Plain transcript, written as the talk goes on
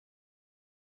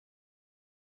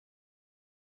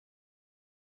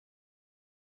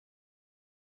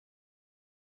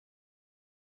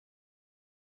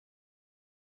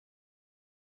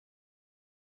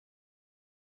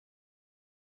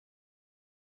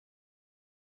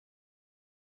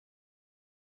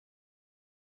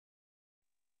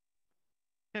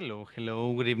Hello,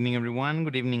 hello, good evening, everyone.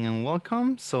 Good evening and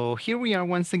welcome. So here we are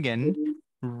once again.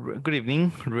 Good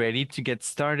evening, ready to get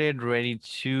started, ready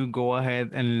to go ahead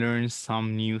and learn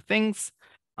some new things.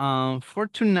 For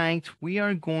tonight, we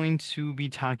are going to be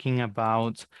talking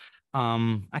about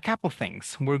a couple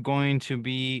things. We're going to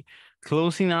be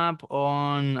closing up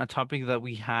on a topic that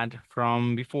we had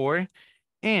from before,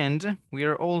 and we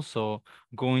are also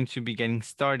going to be getting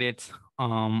started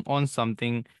on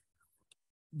something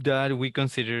that we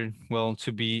consider, well,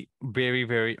 to be very,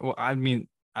 very, well, I mean,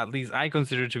 at least I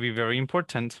consider to be very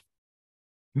important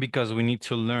because we need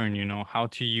to learn, how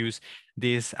to use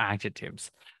these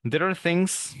adjectives. There are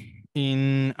things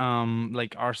in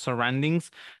like our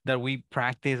surroundings that we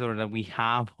practice or that we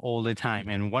have all the time.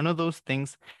 And one of those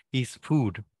things is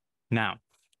food. Now,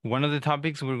 one of the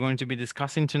topics we're going to be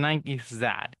discussing tonight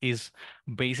is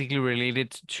basically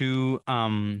related to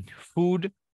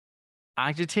food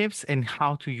adjectives and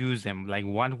how to use them. Like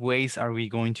what ways are we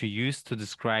going to use to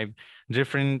describe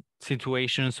different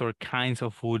situations or kinds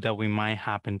of food that we might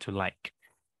happen to like.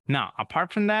 Now,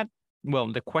 apart from that,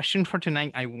 well, the question for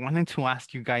tonight, I wanted to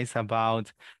ask you guys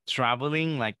about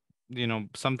traveling, like,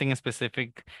 something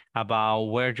specific about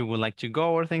where you would like to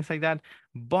go or things like that.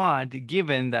 But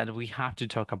given that we have to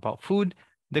talk about food,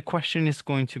 the question is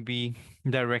going to be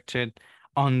directed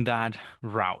on that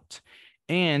route.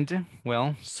 And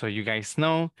well, so you guys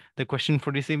know, the question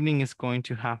for this evening is going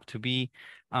to have to be,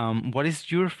 what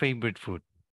is your favorite food?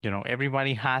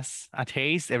 Everybody has a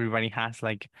taste, everybody has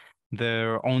like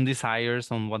their own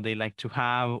desires on what they like to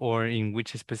have or in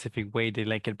which specific way they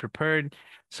like it prepared.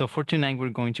 So for tonight, we're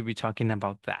going to be talking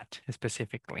about that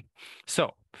specifically.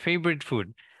 So, favorite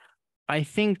food. I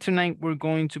think tonight we're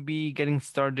going to be getting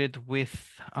started with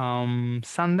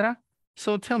Sandra.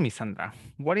 So tell me, Sandra,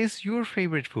 what is your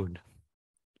favorite food?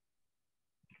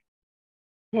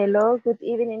 Hello, good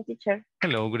evening, teacher.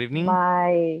 Hello, good evening.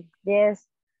 Yes,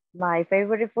 my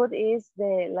favorite food is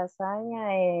the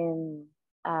lasagna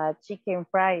and chicken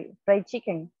fried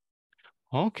chicken.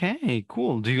 Okay,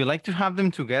 cool. Do you like to have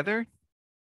them together?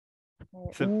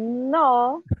 So,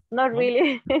 No, not oh,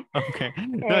 really. okay.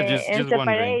 No, And just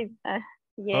wondering. separate.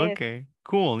 Yes, Okay,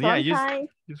 cool. Yeah, sometimes,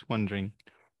 just wondering.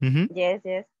 Mm-hmm. yes.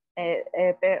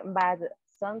 But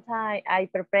sometimes I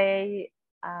prepare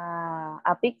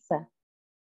a pizza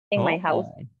in my house.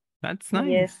 Oh, that's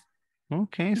Yes. nice.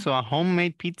 Okay, so a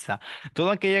homemade pizza.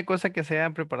 Toda aquella cosa que sea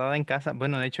preparada en casa.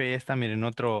 Bueno, de hecho, ahí está, miren,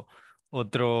 otro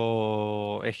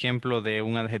ejemplo de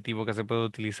un adjetivo que se puede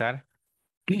utilizar.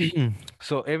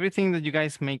 So everything that you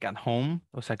guys make at home,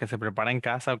 o sea, que se prepara en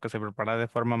casa o que se prepara de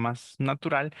forma más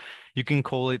natural, you can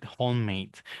call it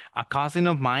homemade. A cousin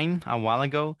of mine, a while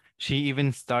ago, she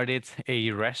even started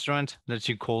a restaurant that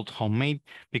she called homemade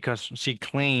because she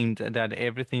claimed that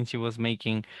everything she was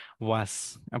making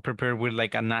was prepared with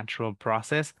like a natural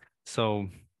process. So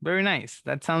very nice.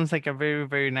 That sounds like a very,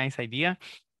 very nice idea.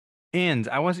 And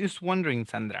I was just wondering,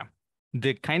 Sandra,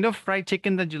 the kind of fried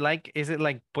chicken that you like, is it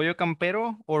like pollo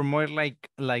campero or more like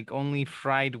only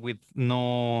fried with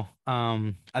no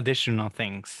additional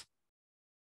things?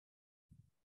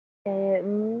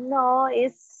 No,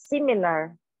 it's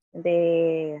similar.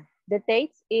 The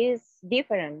taste is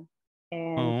different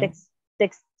and Oh,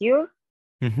 texture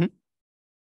ujú,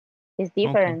 is ok.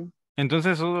 different.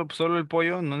 Entonces solo el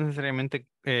pollo, no necesariamente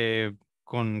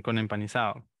con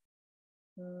empanizado.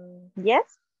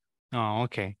 Yes. Oh,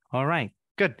 okay. All right.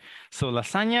 Good. So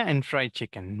lasagna and fried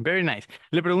chicken. Very nice.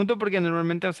 Le pregunto porque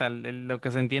normalmente, o sea, lo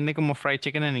que se entiende como fried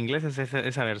chicken en inglés es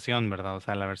esa versión, ¿verdad? O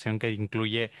sea, la versión que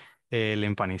incluye el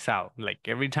empanizado. Like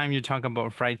every time you talk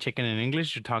about fried chicken in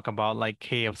English, you talk about like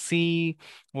KFC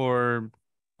or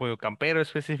Pollo Campero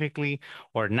specifically,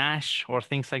 or Nash or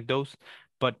things like those.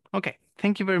 But okay,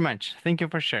 thank you very much. Thank you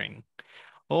for sharing.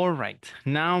 All right.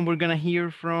 Now we're gonna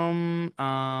hear from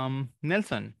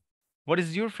Nelson. What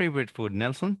is your favorite food,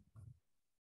 Nelson?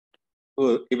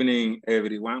 Good evening,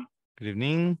 everyone. Good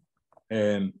evening.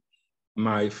 Um,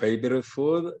 my favorite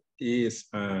food is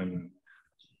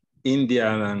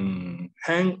Indian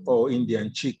ham or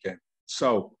Indian chicken.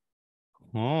 So,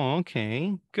 Oh,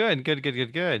 okay. Good, good, good,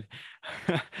 good, good.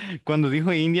 Cuando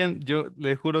dijo Indian, yo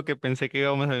le juro que pensé que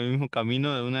íbamos en el mismo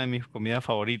camino de una de mis comidas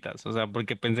favoritas. O sea,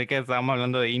 porque pensé que estábamos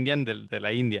hablando de Indian, de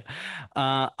la India.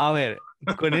 A ver,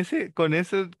 con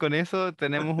eso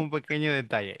tenemos un pequeño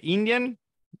detalle. Indian,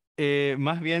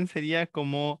 más bien sería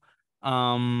como,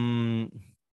 ¿cómo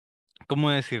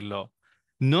decirlo?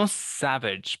 No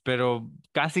savage, pero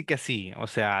casi que sí. O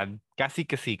sea, casi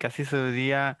que sí. Casi se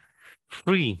diría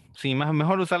Free, sí,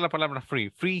 mejor usar la palabra free.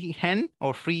 Free hen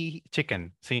o free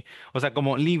chicken, sí. O sea,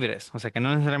 como libres, o sea, que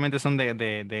no necesariamente son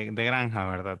de granja,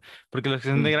 ¿verdad? Porque los que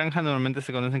son de Mm. granja normalmente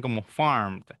se conocen como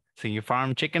farmed, sí,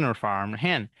 farm chicken o farm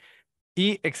hen.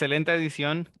 Y excelente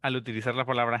adición al utilizar la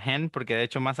palabra hen, porque de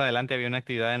hecho más adelante había una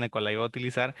actividad en la cual la iba a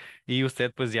utilizar y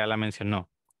usted pues ya la mencionó.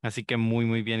 Así que muy,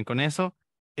 muy bien con eso.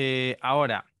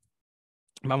 Ahora,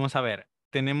 vamos a ver,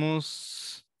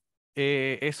 tenemos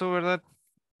eso, ¿verdad?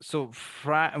 So,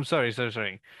 I'm sorry.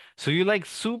 So you like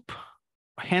soup,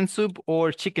 hen soup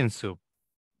or chicken soup?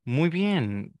 Muy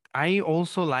bien. I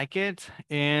also like it.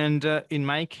 And in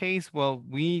my case, well,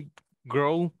 we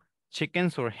grow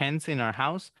chickens or hens in our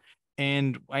house,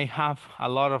 and I have a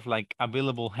lot of like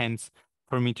available hens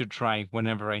for me to try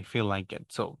whenever I feel like it.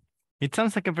 So it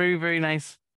sounds like a very, very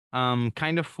nice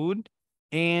kind of food.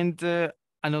 And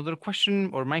another question,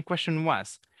 or my question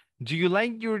was, do you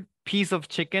like your piece of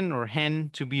chicken or hen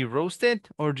to be roasted,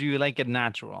 or do you like it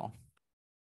natural?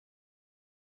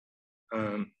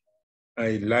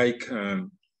 I like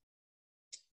um,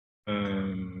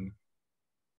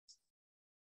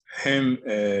 ham,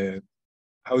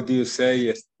 how do you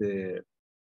say,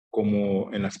 como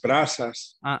en las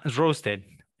brasas, Roasted.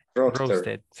 roaster,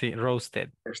 Roasted. Sí,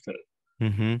 roasted. roaster.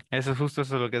 Eso es justo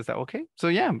eso lo que está. Okay. So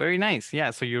yeah, very nice.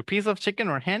 Yeah. So your piece of chicken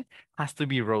or hen has to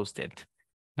be roasted.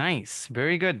 Nice.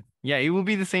 Very good. Yeah, it will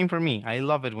be the same for me. I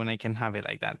love it when I can have it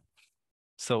like that.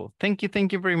 So thank you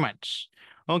very much.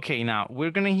 Okay, now we're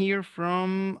gonna hear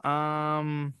from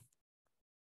Juan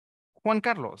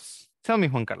Carlos. Tell me,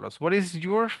 Juan Carlos, what is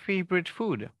your favorite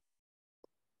food?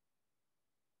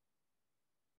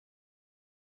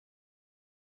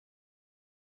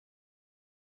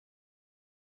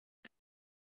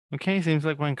 Okay, seems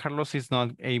like Juan Carlos is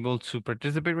not able to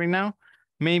participate right now.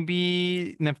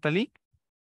 Maybe Neftali?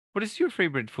 What is your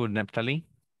favorite food, Neftali?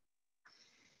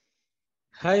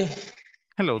 Hi,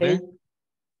 Hello hey, there.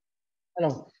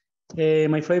 hello.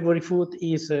 My favorite food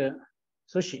is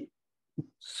sushi.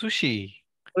 Sushi.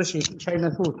 Sushi, China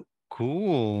food.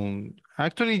 Cool.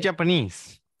 Actually,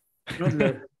 Japanese.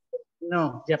 Noodler.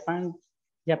 No,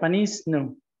 Japanese,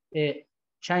 no.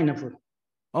 China food.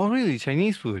 Oh, really?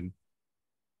 Chinese food?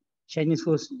 Chinese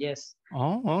food, yes.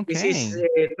 Oh, This is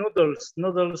okay.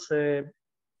 noodles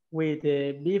with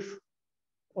beef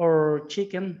or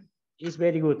chicken is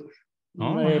very good.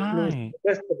 All Plus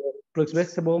right.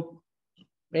 vegetable,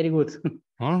 very good.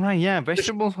 All right. Yeah,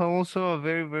 vegetables are also a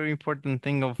very, very important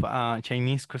thing of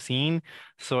Chinese cuisine.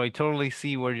 So I totally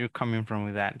see where you're coming from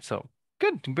with that. So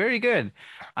good, very good.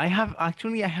 I have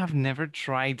never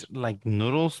tried like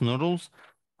noodles.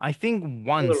 I think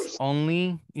once Noodles.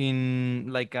 only in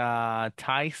like a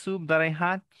Thai soup that I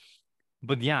had.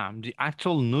 But yeah, the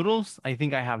actual noodles, I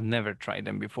think I have never tried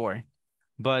them before.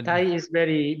 But Thai is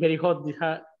very hot.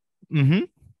 mm-hmm.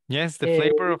 Yes, the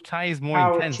flavor of Thai is more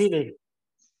Our intense. chili,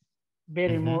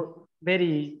 Mm-hmm.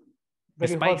 very hot.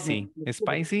 Es spicy.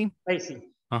 Spicy.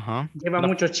 Uh-huh. Lleva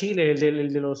mucho chile,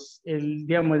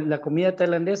 digamos, la comida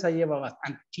tailandesa lleva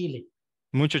bastante chile.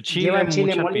 Mucho chile, Llevan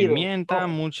chile mucha molido, pimienta, rojo.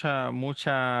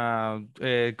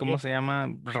 ¿cómo se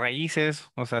llama? Raíces,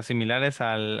 o sea, similares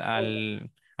al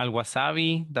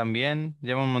wasabi también.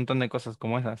 Lleva un montón de cosas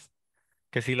como esas,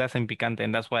 que sí la hacen picante,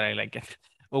 and that's why I like it.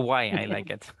 Or why I like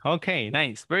it. Okay,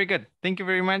 nice. Very good. Thank you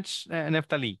very much,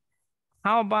 Neftali.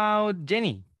 How about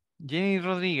Jenny? Jenny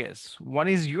Rodriguez, what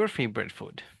is your favorite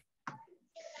food?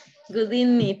 Good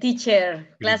evening, teacher,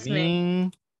 Good classmate.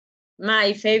 evening.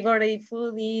 My favorite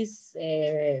food is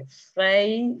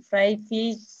fried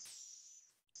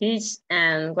fish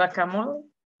and guacamole.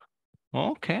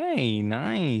 Okay,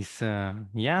 nice.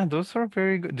 Yeah, those are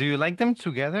very good. Do you like them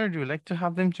together? Do you like to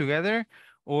have them together?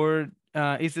 Or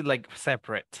is it like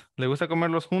separate? ¿Le gusta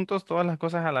comerlos juntos, todas las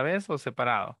cosas a la vez o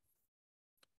separado?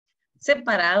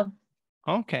 Separado.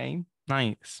 Okay,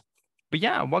 nice. But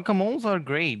yeah, guacamoles are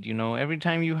great. Every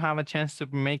time you have a chance to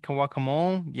make a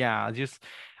guacamole, yeah,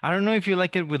 I don't know if you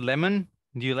like it with lemon.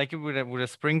 Do you like it with a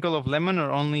sprinkle of lemon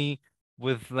or only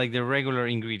with like the regular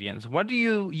ingredients? What do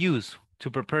you use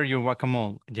to prepare your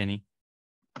guacamole, Jenny?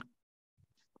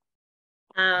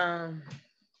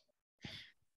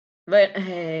 Bueno,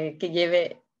 que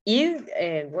lleve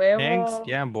huevo, Eggs,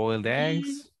 yeah, boiled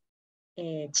eggs.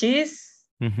 cheese,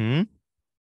 Mm-hmm.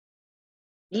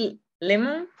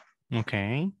 lemon,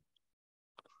 Okay.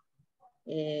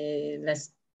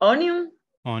 las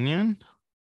onion,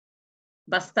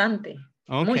 bastante.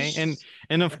 Okay, Much.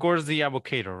 and of course the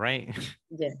avocado, right?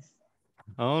 Yes.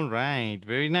 All right,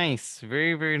 very nice,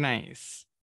 very, very nice.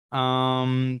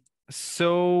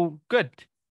 So good.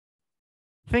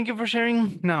 Thank you for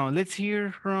sharing. Now let's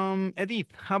hear from Edith.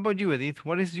 How about you, Edith?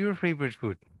 What is your favorite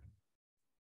food?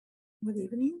 Good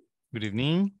evening. Good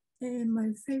evening.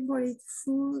 My favorite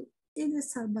food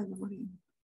is Salvadorian,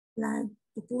 like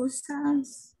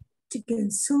pupusas,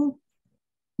 chicken soup,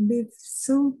 beef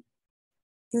soup,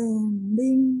 and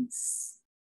beans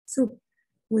soup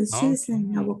with cheese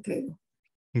and Okay. avocado.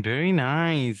 Very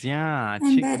nice. Yeah.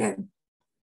 And better.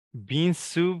 Bean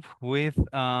soup with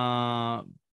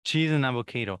cheese and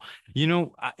avocado. You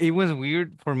know, it was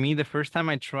weird for me the first time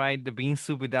I tried the bean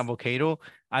soup with avocado.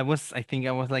 I think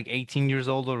I was like 18 years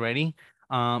old already.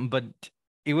 But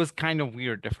it was kind of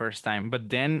weird the first time, but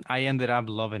then I ended up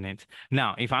loving it.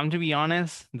 Now, if I'm to be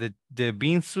honest, the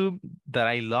bean soup that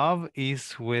I love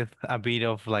is with a bit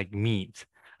of like meat.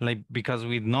 Like because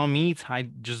with no meat, I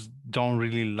just don't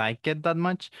really like it that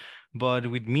much. But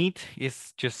with meat,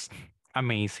 it's just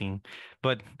amazing.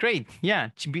 But great. Yeah.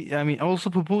 I mean, also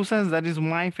pupusas, that is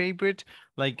my favorite.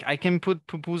 Like I can put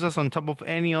pupusas on top of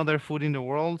any other food in the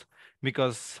world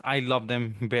because I love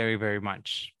them very, very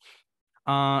much.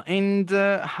 And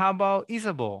how about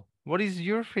Isabel? What is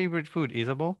your favorite food,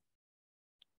 Isabel?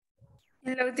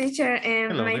 Hello, teacher.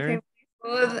 Hello My there. favorite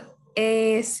food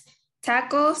is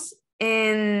tacos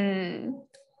and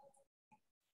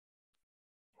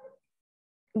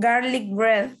garlic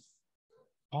bread.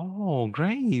 Oh,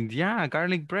 great. Yeah,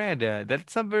 garlic bread.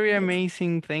 That's a very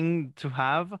amazing thing to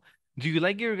have. Do you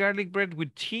like your garlic bread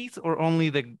with cheese or only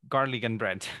the garlic and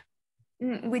bread?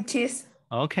 With cheese.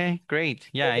 Okay, great.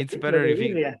 Yeah, it's Lo better de if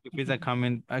birria. it's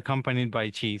accompanied by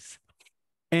cheese.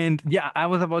 And yeah, I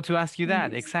was about to ask you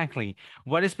that exactly.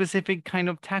 What specific kind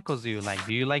of tacos do you like?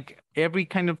 Do you like every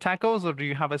kind of tacos or do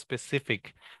you have a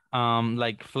specific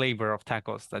like flavor of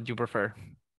tacos that you prefer?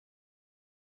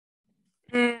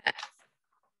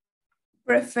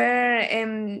 Prefer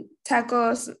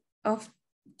tacos of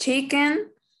chicken,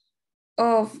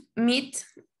 of meat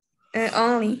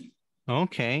only.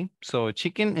 Okay, so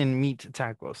chicken and meat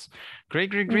tacos. Great,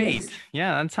 great, great. Yes.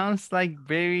 Yeah, that sounds like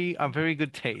a very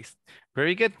good taste.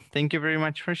 Very good. Thank you very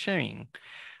much for sharing.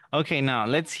 Okay, now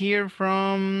let's hear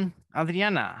from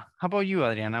Adriana. How about you,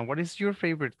 Adriana? What is your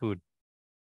favorite food?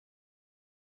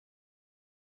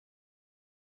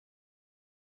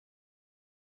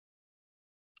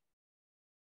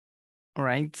 All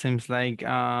right, seems like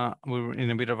we're in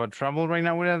a bit of a trouble right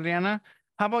now with Adriana.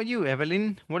 How about you,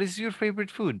 Evelyn? What is your favorite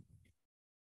food?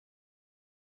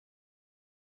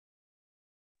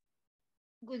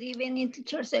 Good evening,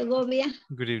 teacher Segovia.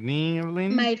 Good evening,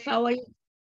 Evelyn. My favorite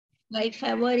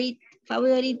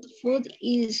food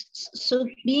is soup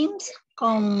beans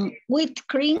with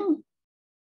cream,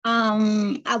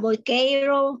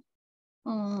 avocado,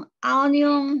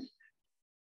 onion,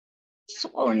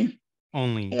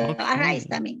 Only. rice Okay.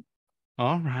 también.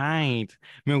 All right.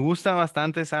 Me gusta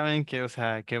bastante, saben que, o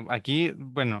sea, que aquí,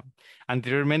 bueno,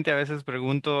 anteriormente a veces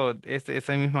pregunto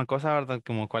esa misma cosa, ¿verdad?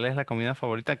 Como cuál es la comida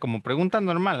favorita, como pregunta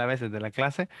normal a veces de la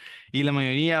clase, y la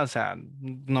mayoría, o sea,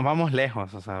 nos vamos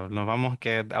lejos, o sea, nos vamos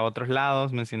que a otros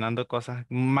lados mencionando cosas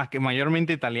más que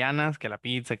mayormente italianas, que la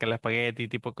pizza, que el espagueti,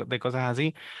 tipo de cosas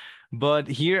así. But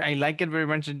here I like it very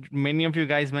much. Many of you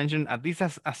guys mentioned at least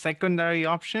as a secondary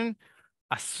option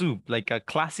a soup, like a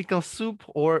classical soup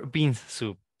or beans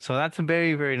soup. So that's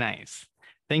very, very nice.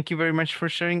 Thank you very much for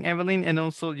sharing, Evelyn. And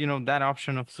also, you know, that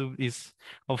option of soup is,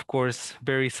 of course,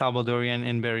 very Salvadorian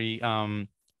and very,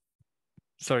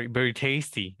 very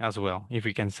tasty as well, if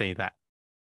we can say that.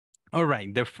 All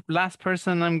right, the last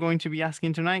person I'm going to be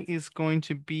asking tonight is going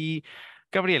to be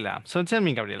Gabriela. So tell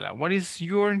me, Gabriela, what is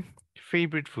your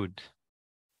favorite food?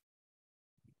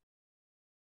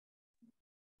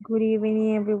 Good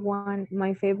evening, everyone.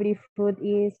 My favorite food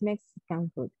is Mexican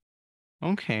food.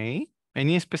 Okay.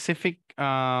 Any specific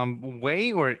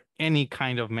way or any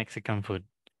kind of Mexican food?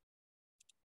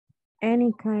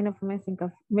 Any kind of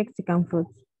Mexican food.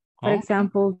 For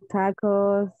example,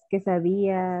 tacos,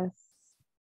 quesadillas.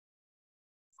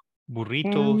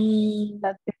 Burritos.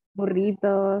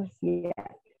 Burritos, yeah.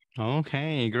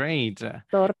 Okay, great.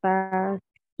 Tortas.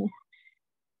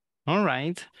 All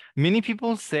right. Many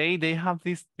people say they have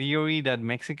this theory that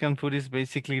Mexican food is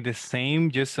basically the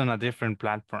same, just on a different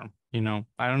platform. You know,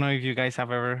 I don't know if you guys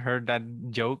have ever heard that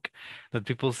joke that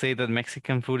people say that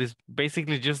Mexican food is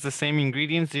basically just the same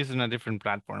ingredients, just on a different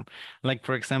platform. Like,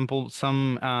 for example,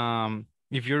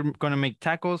 if you're gonna make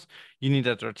tacos, you need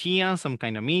a tortilla, some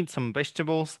kind of meat, some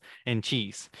vegetables, and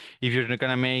cheese. If you're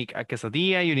gonna make a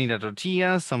quesadilla, you need a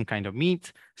tortilla, some kind of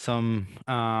meat, some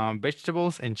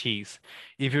vegetables, and cheese.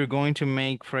 If you're going to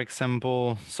make, for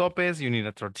example, sopes, you need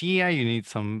a tortilla, you need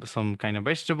some kind of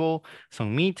vegetable,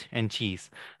 some meat, and cheese.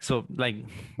 So like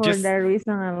For that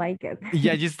reason, I like it.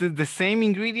 yeah, just the same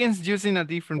ingredients, just in a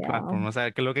different platform. O sea,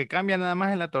 que lo que cambia nada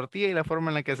más es la tortilla y la forma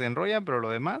en la que se enrolla, pero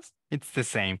lo demás It's the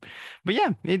same. But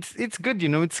yeah, it's good, you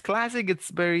know, it's classic, it's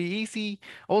very easy,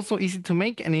 also easy to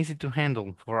make and easy to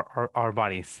handle for our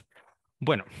bodies.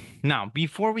 Bueno, now,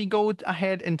 before we go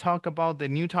ahead and talk about the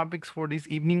new topics for this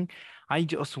evening, I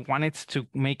just wanted to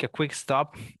make a quick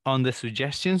stop on the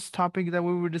suggestions topic that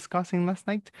we were discussing last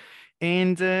night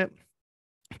and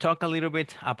talk a little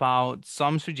bit about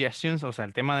some suggestions, o sea,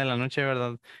 el tema de la noche,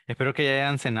 ¿verdad? Espero que ya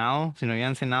hayan cenado. Si no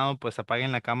hayan cenado, pues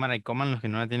apaguen la cámara y coman los que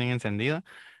no la tienen encendida,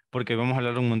 porque vamos a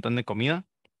hablar un montón de comida.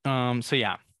 So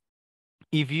yeah,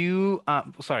 if you,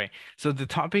 sorry, so the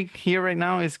topic here right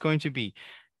now is going to be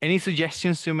any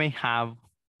suggestions you may have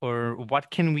or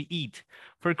what can we eat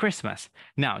for Christmas?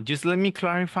 Now, just let me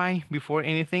clarify before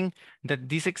anything that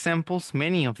these examples,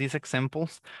 many of these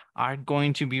examples are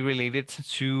going to be related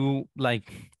to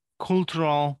like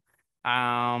cultural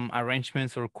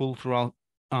arrangements or cultural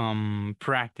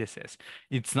practices.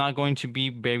 It's not going to be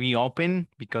very open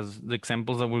because the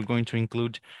examples that we're going to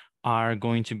include are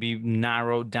going to be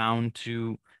narrowed down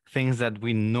to things that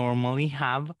we normally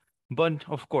have. But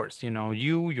of course, you know,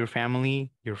 you, your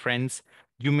family, your friends,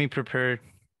 you may prepare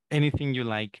anything you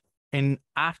like. And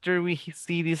after we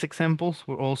see these examples,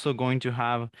 we're also going to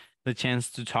have the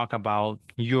chance to talk about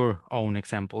your own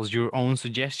examples, your own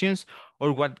suggestions,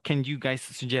 or what can you guys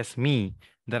suggest me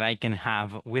that I can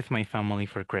have with my family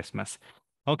for Christmas.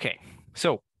 Okay,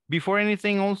 so before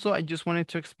anything also, I just wanted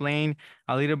to explain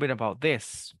a little bit about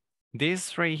this.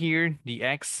 This right here, the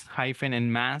X hyphen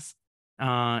and mass,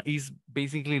 is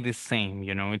basically the same,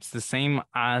 you know, it's the same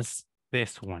as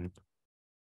this one.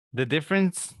 The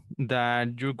difference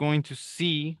that you're going to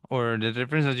see, or the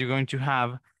difference that you're going to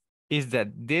have, is that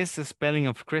this spelling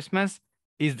of Christmas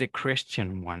is the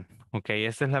Christian one. Okay,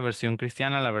 esta es la versión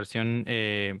cristiana, la versión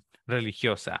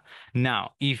religiosa.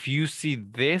 Now, if you see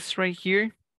this right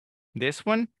here, this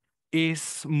one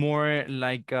is more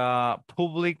like a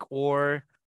public or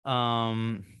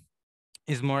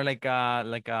is more like a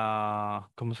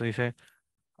 ¿cómo se dice?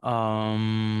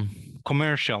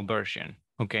 Commercial version.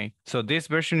 Okay, so this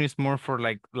version is more for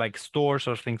like stores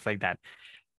or things like that.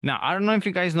 Now, I don't know if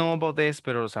you guys know about this,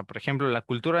 pero, o sea, por ejemplo, la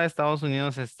cultura de Estados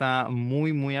Unidos está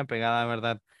muy apegada,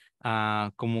 ¿verdad?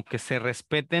 A como que se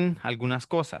respeten algunas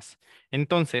cosas.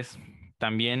 Entonces,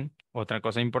 también, otra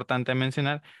cosa importante a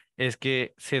mencionar es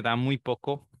que se da muy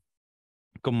poco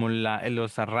como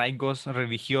los arraigos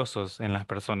religiosos en las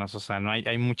personas. O sea, no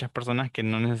hay muchas personas que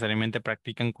no necesariamente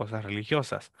practican cosas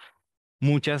religiosas.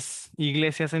 Muchas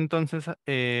iglesias entonces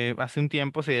hace un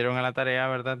tiempo se dieron a la tarea,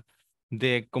 ¿verdad?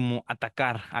 De como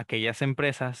atacar a aquellas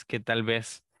empresas que tal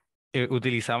vez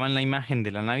utilizaban la imagen de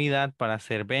la Navidad para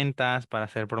hacer ventas, para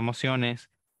hacer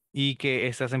promociones y que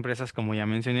estas empresas, como ya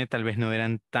mencioné, tal vez no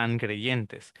eran tan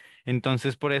creyentes.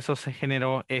 Entonces por eso se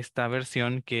generó esta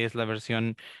versión que es la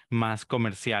versión más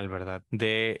comercial, ¿verdad?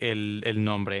 De el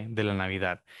nombre de la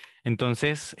Navidad.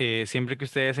 Entonces, siempre que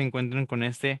ustedes se encuentren con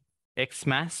este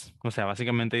Xmas, o sea,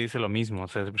 básicamente dice lo mismo, o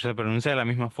sea, se pronuncia de la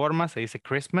misma forma, se dice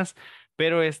Christmas,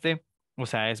 pero o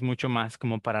sea, es mucho más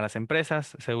como para las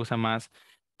empresas, se usa más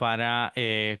para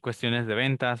cuestiones de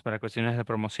ventas, para cuestiones de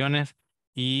promociones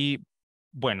y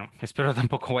bueno, espero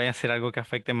tampoco vaya a ser algo que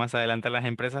afecte más adelante a las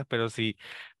empresas, pero si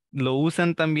lo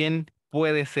usan también,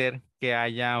 puede ser que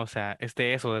haya, o sea,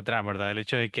 eso detrás, ¿verdad? El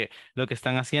hecho de que lo que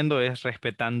están haciendo es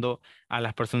respetando a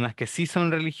las personas que sí son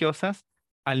religiosas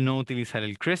al no utilizar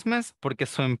el Christmas, porque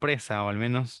su empresa, o al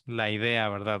menos la idea,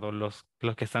 ¿verdad? O los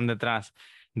que están detrás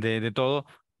de todo,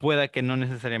 pueda que no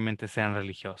necesariamente sean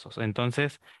religiosos.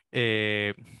 Entonces,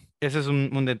 ese es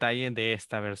un detalle de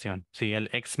esta versión. Sí,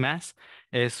 el Xmas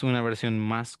es una versión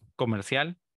más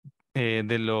comercial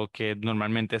de lo que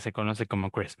normalmente se conoce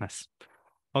como Christmas.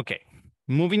 Okay,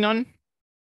 moving on,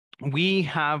 we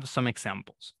have some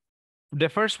examples. The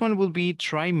first one will be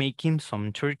try making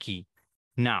some turkey.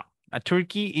 Now, a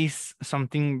turkey is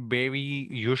something very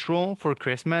usual for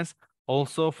Christmas,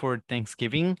 also for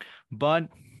Thanksgiving, but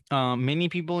many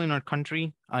people in our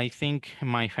country, I think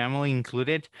my family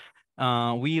included,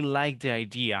 we like the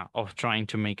idea of trying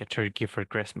to make a turkey for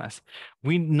Christmas.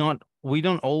 We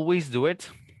don't always do it.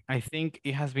 I think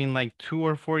it has been like 2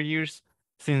 or 4 years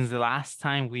since the last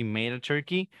time we made a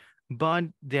turkey, but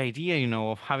the idea, you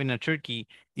know, of having a turkey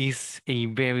is a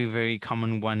very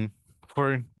common one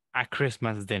for a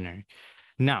Christmas dinner.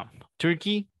 Now,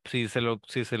 turkey, si se lo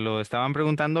estaban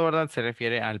preguntando, ¿verdad? Se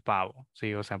refiere al pavo,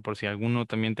 sí, o sea, por si alguno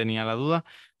también tenía la duda.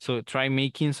 So, try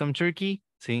making some turkey,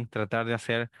 sí, tratar de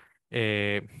hacer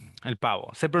el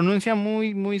pavo. Se pronuncia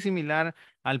muy similar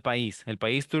al país. El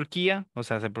país Turquía, o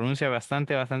sea, se pronuncia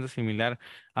bastante similar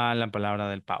a la palabra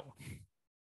del pavo.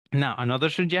 Now, another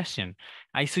suggestion.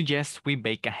 I suggest we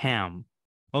bake a ham.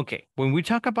 Okay, when we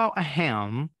talk about a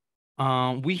ham,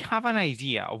 we have an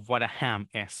idea of what a ham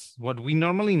is. What we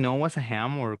normally know as a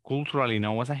ham or culturally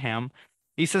know as a ham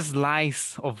is a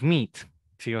slice of meat.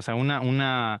 Sí, o sea,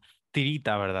 una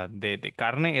tirita, ¿verdad? De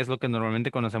carne es lo que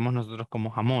normalmente conocemos nosotros como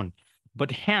jamón.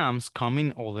 But hams come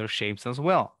in other shapes as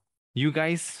well. You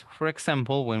guys, for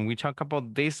example, when we talk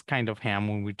about this kind of ham,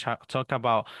 when we talk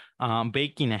about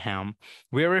baking a ham,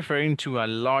 we're referring to a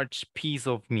large piece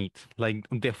of meat, like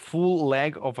the full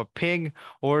leg of a pig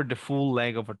or the full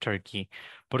leg of a turkey.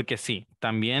 Porque sí,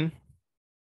 también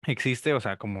existe, o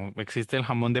sea, como existe el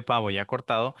jamón de pavo ya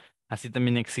cortado, así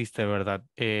también existe, ¿verdad?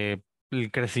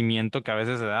 El crecimiento que a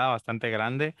veces se da bastante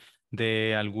grande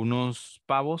de algunos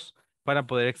pavos para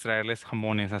poder extraerles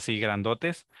jamones así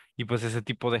grandotes y pues ese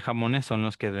tipo de jamones son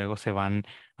los que luego se van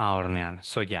a hornear.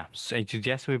 So yeah, so I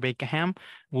suggest we bake a ham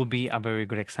will be a very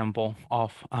good example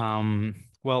of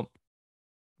well,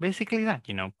 basically that,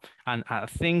 you know, a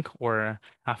thing or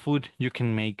a food you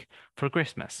can make for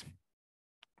Christmas.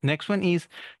 Next one is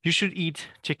you should eat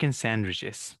chicken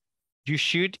sandwiches. You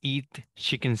should eat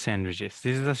chicken sandwiches.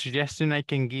 This is a suggestion I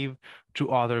can give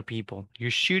to other people. You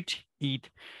should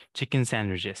eat chicken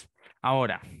sandwiches.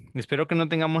 Ahora, espero que no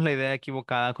tengamos la idea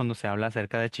equivocada cuando se habla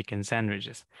acerca de chicken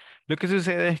sandwiches. Lo que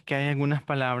sucede es que hay algunas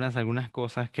palabras, algunas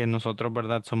cosas que nosotros,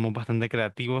 ¿verdad? Somos bastante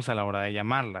creativos a la hora de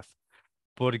llamarlas.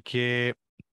 Porque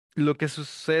lo que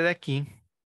sucede aquí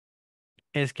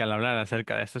es que al hablar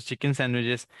acerca de estos chicken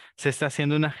sandwiches se está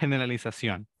haciendo una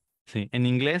generalización. Sí, en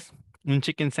inglés, un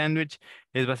chicken sandwich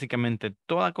es básicamente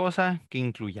toda cosa que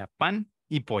incluya pan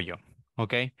y pollo,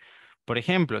 ¿ok? Por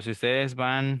ejemplo, si ustedes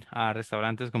van a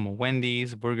restaurantes como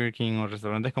Wendy's, Burger King o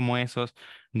restaurantes como esos,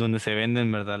 donde se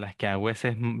venden, ¿verdad? Las que a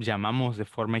veces llamamos de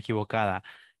forma equivocada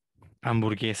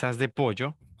hamburguesas de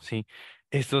pollo, ¿sí?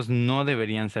 Estos no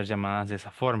deberían ser llamadas de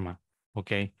esa forma,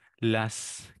 ¿ok?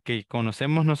 Las que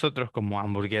conocemos nosotros como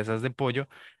hamburguesas de pollo,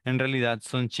 en realidad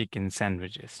son chicken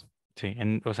sandwiches, ¿sí?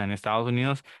 O sea, en Estados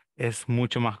Unidos es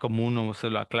mucho más común, o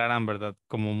se lo aclaran, ¿verdad?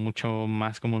 Como mucho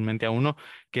más comúnmente a uno,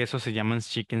 que eso se llaman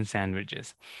chicken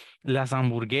sandwiches. Las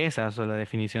hamburguesas, o la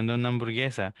definición de una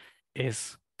hamburguesa,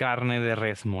 es carne de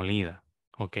res molida,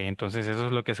 ¿ok? Entonces eso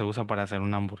es lo que se usa para hacer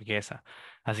una hamburguesa.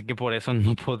 Así que por eso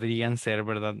no podrían ser,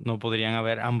 ¿verdad? No podrían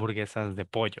haber hamburguesas de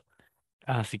pollo.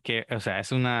 Así que, o sea,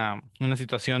 es una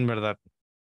situación, ¿verdad?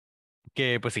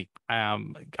 Que pues sí, a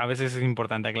veces es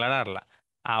importante aclararla.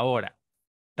 Ahora,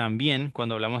 también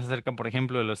cuando hablamos acerca, por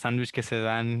ejemplo, de los sándwiches que se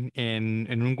dan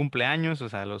en un cumpleaños, o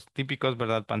sea, los típicos,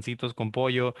 ¿verdad? Pancitos con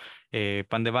pollo,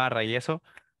 pan de barra y eso,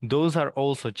 those are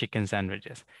also chicken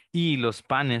sandwiches. Y los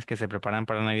panes que se preparan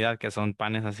para Navidad, que son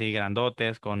panes así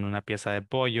grandotes con una pieza de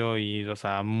pollo y, o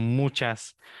sea,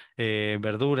 muchas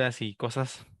verduras y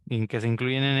cosas que se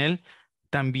incluyen en él,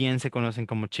 también se conocen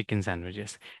como chicken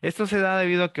sandwiches. Esto se da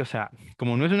debido a que, o sea,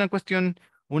 como no es una cuestión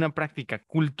una práctica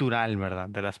cultural, ¿verdad?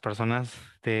 De las personas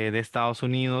de Estados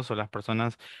Unidos o las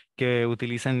personas que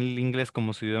utilizan el inglés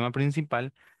como su idioma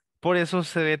principal. Por eso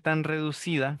se ve tan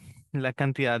reducida la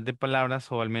cantidad de palabras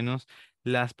o al menos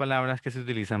las palabras que se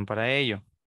utilizan para ello.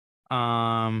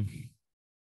 How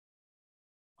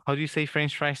do you say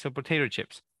French fries or potato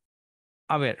chips?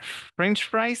 A ver, French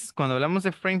fries, cuando hablamos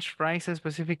de French fries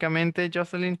específicamente,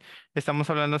 Jocelyn, estamos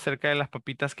hablando acerca de las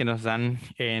papitas que nos dan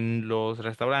en los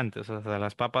restaurantes, o sea,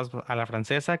 las papas a la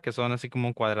francesa, que son así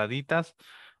como cuadraditas,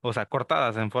 o sea,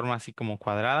 cortadas en forma así como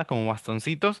cuadrada, como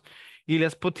bastoncitos, y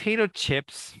las potato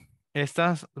chips,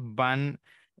 estas van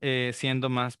siendo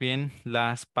más bien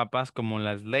las papas como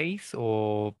las Lay's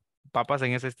o papas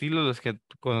en ese estilo, los que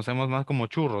conocemos más como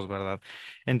churros, ¿verdad?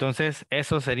 Entonces,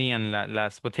 esos serían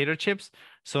las potato chips,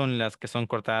 son las que son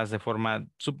cortadas de forma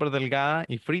súper delgada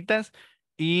y fritas,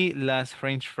 y las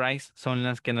French fries son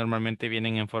las que normalmente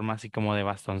vienen en forma así como de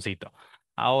bastoncito.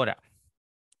 Ahora,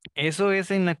 eso es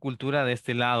en la cultura de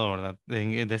este lado, ¿verdad?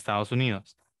 De Estados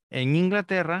Unidos. En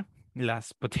Inglaterra,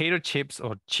 las potato chips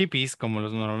o chippies, como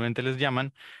los normalmente les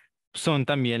llaman, son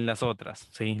también las otras,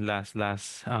 ¿sí?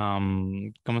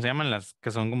 ¿Cómo se llaman? Las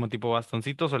que son como tipo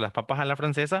bastoncitos o las papas a la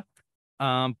francesa.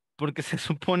 Porque se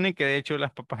supone que de hecho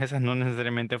las papas esas no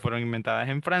necesariamente fueron inventadas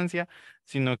en Francia,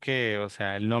 sino que, o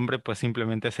sea, el nombre pues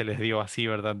simplemente se les dio así,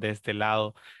 ¿verdad? De este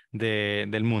lado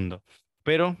del mundo.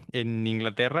 Pero en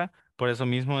Inglaterra, por eso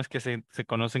mismo es que se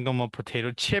conocen como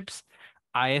potato chips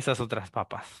a esas otras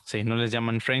papas, ¿sí? No les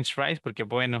llaman French fries porque,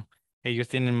 bueno, ellos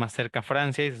tienen más cerca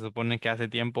Francia y se supone que hace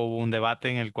tiempo hubo un debate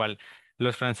en el cual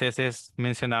los franceses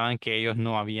mencionaban que ellos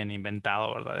no habían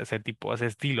inventado, ¿verdad? Ese tipo, ese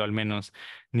estilo al menos,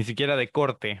 ni siquiera de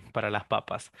corte para las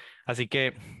papas. Así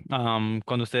que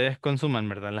cuando ustedes consuman,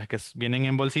 ¿verdad? Las que vienen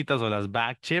en bolsitas o las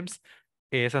bag chips,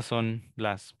 esas son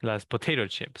las potato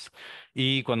chips.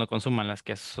 Y cuando consuman las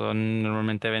que son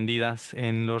normalmente vendidas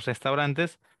en los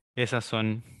restaurantes, esas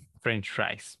son French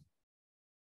fries.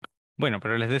 Bueno,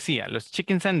 pero les decía, los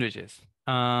chicken sandwiches.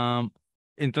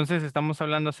 Entonces estamos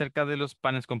hablando acerca de los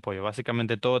panes con pollo.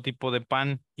 Básicamente todo tipo de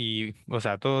pan y, o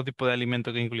sea, todo tipo de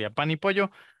alimento que incluya pan y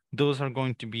pollo, those are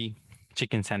going to be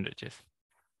chicken sandwiches.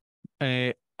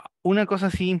 Eh, una cosa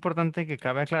sí importante que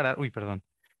cabe aclarar, uy, perdón,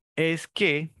 es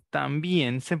que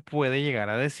también se puede llegar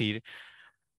a decir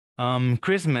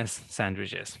Christmas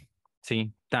sandwiches.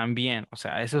 Sí, también. O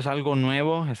sea, eso es algo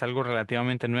nuevo, es algo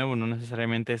relativamente nuevo, no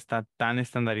necesariamente está tan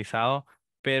estandarizado,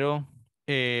 pero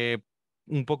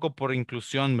un poco por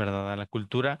inclusión, ¿verdad? A la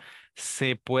cultura,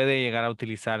 se puede llegar a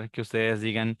utilizar que ustedes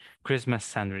digan Christmas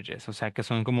sandwiches, o sea, que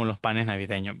son como los panes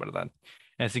navideños, ¿verdad?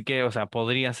 Así que, o sea,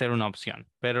 podría ser una opción,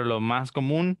 pero lo más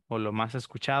común o lo más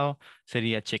escuchado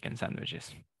sería chicken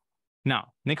sandwiches.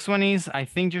 Now, next one is, I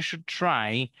think you should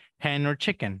try hen or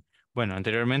chicken. Bueno,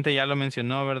 anteriormente ya lo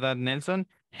mencionó, ¿verdad, Nelson?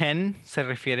 Hen se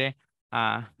refiere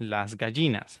a las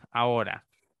gallinas. Ahora,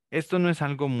 esto no es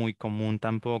algo muy común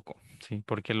tampoco, ¿sí?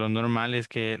 Porque lo normal es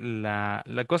que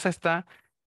la cosa está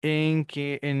en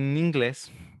que en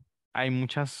inglés hay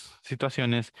muchas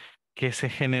situaciones que se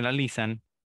generalizan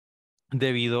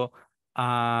debido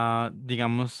a,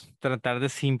 digamos, tratar de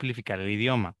simplificar el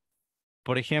idioma.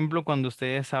 Por ejemplo, cuando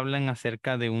ustedes hablan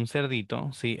acerca de un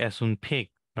cerdito, sí, es un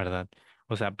pig, ¿verdad?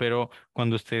 O sea, pero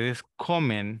cuando ustedes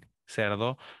comen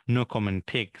cerdo, no comen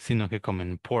pig, sino que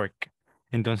comen pork.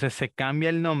 Entonces se cambia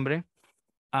el nombre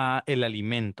a el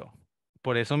alimento.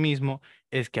 Por eso mismo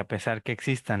es que a pesar que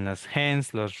existan las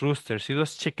hens, los roosters y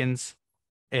los chickens,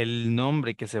 el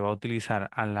nombre que se va a utilizar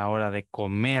a la hora de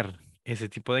comer ese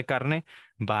tipo de carne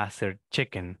va a ser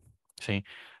chicken, ¿sí?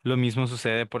 Lo mismo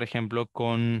sucede, por ejemplo,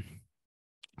 con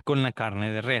la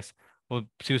carne de res. O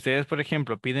si ustedes, por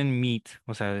ejemplo, piden meat,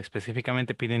 o sea,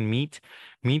 específicamente piden meat,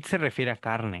 meat se refiere a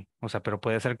carne, o sea, pero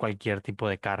puede ser cualquier tipo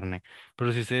de carne.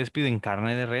 Pero si ustedes piden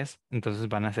carne de res, entonces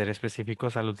van a ser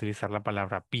específicos al utilizar la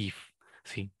palabra beef.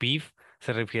 Sí, beef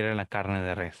se refiere a la carne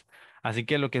de res. Así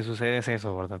que lo que sucede es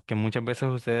eso, ¿verdad? Que muchas veces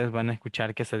ustedes van a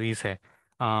escuchar que se dice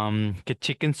que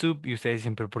chicken soup y ustedes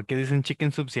dicen, pero ¿por qué dicen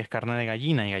chicken soup si es carne de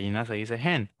gallina y gallina se dice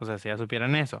hen? O sea, si ya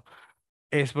supieran eso.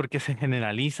 Es porque se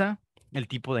generaliza el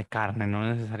tipo de carne, no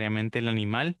necesariamente el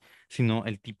animal, sino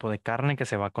el tipo de carne que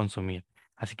se va a consumir.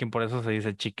 Así que por eso se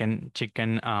dice chicken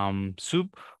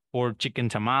soup, o chicken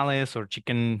tamales, o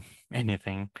chicken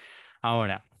anything.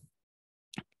 Ahora,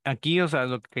 aquí, o sea,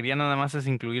 lo que quería nada más es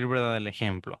incluir, ¿verdad?, el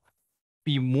ejemplo.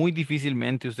 Y muy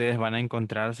difícilmente ustedes van a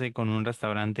encontrarse con un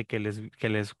restaurante que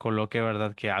les coloque,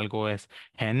 ¿verdad?, que algo es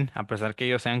hen, a pesar que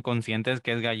ellos sean conscientes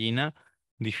que es gallina,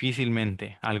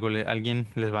 difícilmente alguien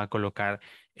les va a colocar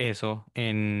eso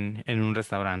en un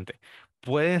restaurante.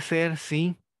 Puede ser,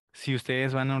 sí, si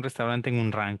ustedes van a un restaurante en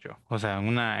un rancho, o sea, a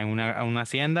una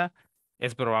hacienda,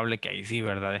 es probable que ahí sí,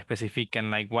 ¿verdad?,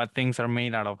 especifiquen, like, what things are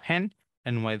made out of hen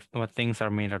and what things are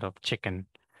made out of chicken.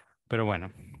 Pero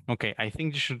bueno, okay, I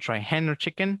think you should try hen or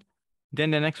chicken.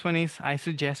 Then the next one is, I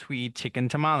suggest we eat chicken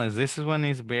tamales. This one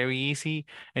is very easy,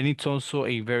 and it's also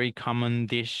a very common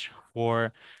dish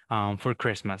for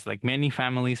Christmas. Like many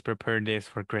families prepare this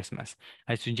for Christmas.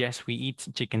 I suggest we eat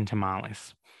chicken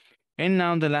tamales. And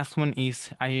now the last one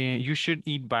is, you should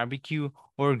eat barbecue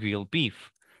or grilled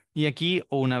beef. Y aquí,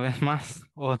 una vez más,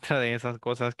 otra de esas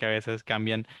cosas que a veces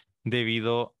cambian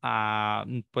debido a,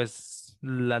 pues,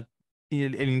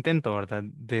 el intento, ¿verdad?,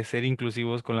 de ser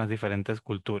inclusivos con las diferentes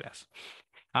culturas.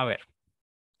 A ver,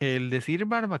 el decir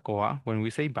barbacoa, when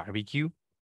we say barbecue,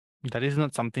 that is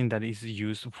not something that is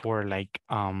used for like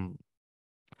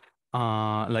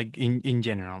in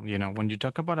general, you know, when you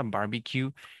talk about a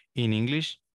barbecue in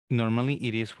English, normally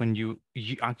it is when you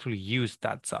actually use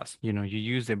that sauce, you know, you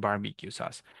use the barbecue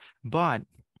sauce. But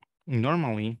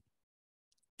normally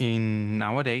in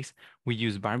nowadays we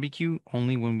use barbecue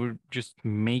only when we're just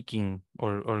making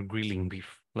or grilling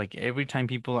beef. Like every time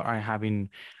people are having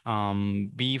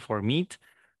beef or meat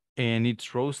and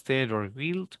it's roasted or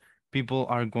grilled, people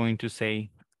are going to say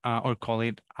or call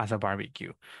it as a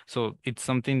barbecue. So it's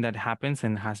something that happens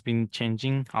and has been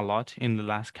changing a lot in the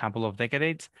last couple of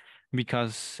decades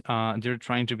because they're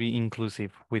trying to be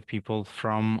inclusive with people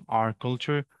from our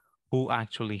culture who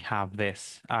actually have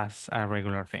this as a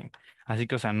regular thing. Así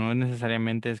que, o sea, no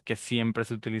necesariamente es que siempre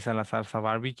se utiliza la salsa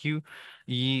barbecue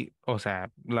y, o sea,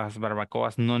 las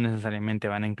barbacoas no necesariamente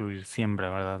van a incluir siempre,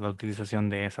 ¿verdad?, la utilización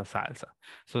de esa salsa.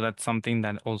 So that's something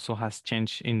that also has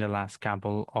changed in the last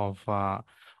couple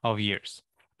of years.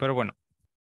 Pero bueno,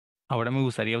 ahora me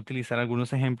gustaría utilizar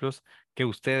algunos ejemplos que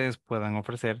ustedes puedan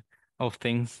ofrecer of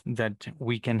things that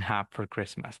we can have for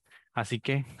Christmas. Así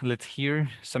que let's hear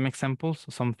some examples,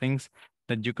 some things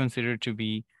that you consider to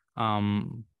be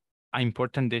an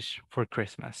important dish for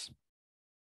Christmas.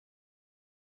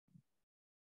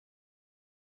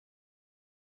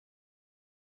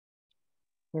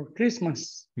 For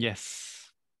Christmas, Yes.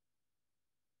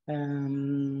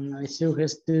 I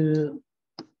suggest to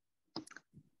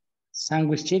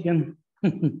sandwich chicken.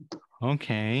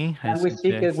 Okay. I Sandwich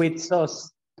chicken suggest with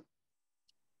sauce,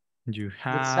 you with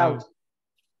have sauce.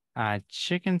 a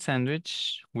chicken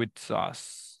sandwich with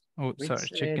sauce. Oh, With sorry,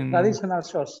 chicken. traditional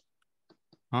sauce.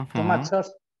 Tomato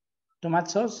sauce,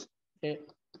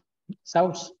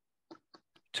 sauce.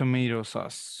 Tomato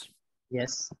sauce.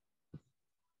 Yes,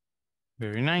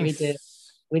 Very nice.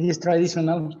 with this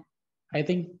traditional, I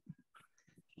think.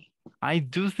 I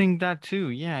do think that too.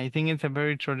 Yeah, I think it's a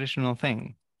very traditional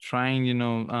thing. Trying,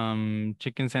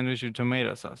 chicken sandwich with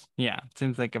tomato sauce. Yeah,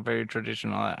 seems like a very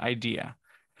traditional idea.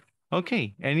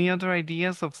 Okay, any other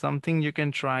ideas of something you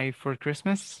can try for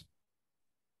Christmas?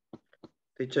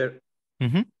 Teacher,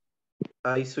 Mm-hmm.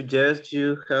 I suggest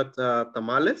you have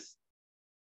tamales.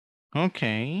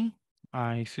 Okay,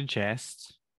 I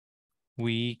suggest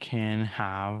we can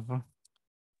have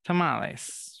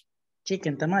tamales.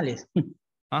 Chicken tamales.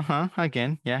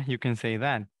 Again, yeah, you can say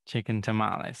that. Chicken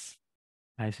tamales.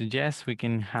 I suggest we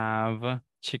can have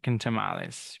chicken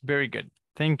tamales. Very good.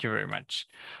 Thank you very much.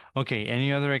 Okay,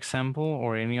 any other example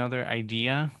or any other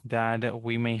idea that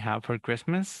we may have for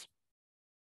Christmas?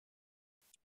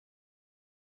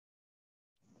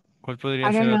 ¿Cuál podría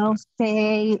I ser don't know, otro?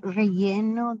 say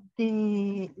relleno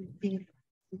de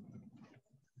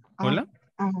 ¿Hola?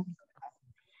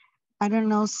 I don't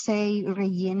know, say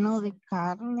relleno de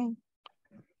carne.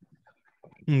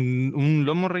 ¿Un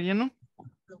lomo relleno?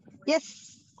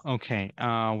 Yes. Okay,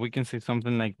 we can say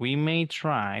something like we may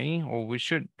try or we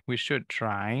should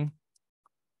try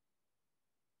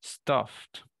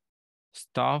stuffed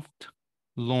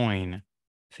loin.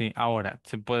 Sí, ahora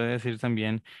se puede decir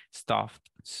también stuffed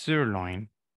sirloin.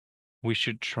 We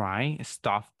should try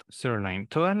stuffed sirloin.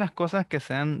 Todas las cosas que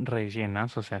sean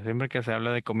rellenas, o sea, siempre que se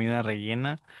habla de comida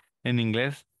rellena en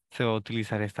inglés, se va a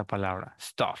utilizar esta palabra,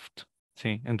 stuffed.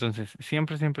 Sí, entonces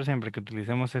siempre que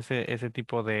utilicemos ese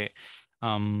tipo de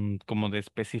como de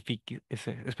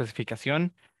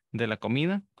especificación de la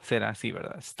comida, será así,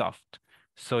 ¿verdad? Stuffed.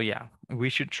 So yeah, we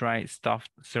should try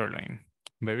stuffed sirloin.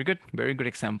 Very good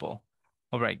example.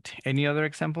 All right, any other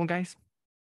example, guys?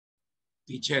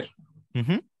 Teacher,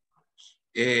 Mm-hmm.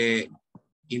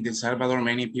 in El Salvador,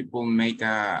 many people make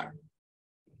a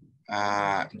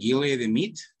grilled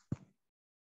meat.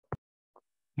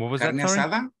 What was Carne that, sorry?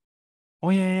 asada? Oh,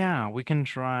 yeah. We can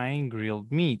try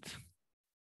grilled meat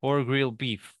or grilled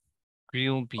beef.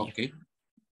 Grilled beef. Okay.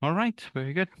 All right,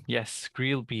 very good. Yes,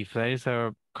 grilled beef. That is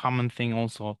a common thing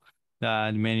also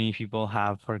that many people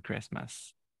have for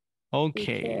Christmas.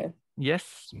 Okay. Teacher.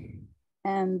 Yes.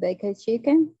 And baked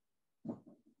chicken.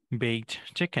 Baked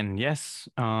chicken. Yes.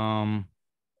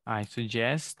 I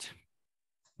suggest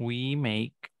we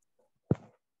make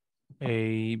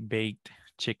a baked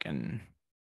chicken.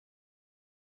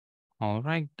 All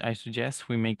right, I suggest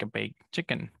we make a baked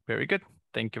chicken. Very good.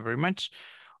 Thank you very much.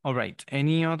 All right,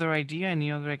 any other idea,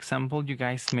 any other example you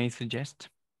guys may suggest?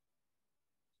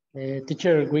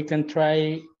 Teacher, we can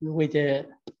try with the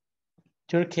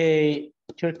turkey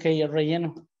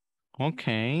relleno.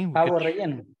 Okay. We Pavo could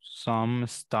relleno. some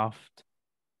stuffed,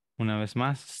 una vez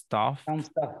más, stuffed. Some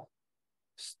stuff.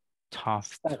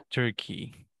 Stuffed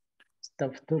turkey.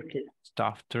 Stuffed turkey.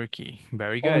 Stuffed turkey.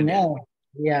 Very Oh, good. no.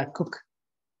 Yeah, cook.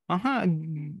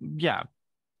 Yeah.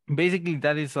 Basically,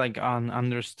 that is like an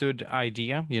understood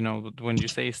idea. You know, when you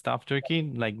say stuffed turkey,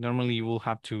 like normally you will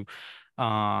have to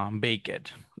bake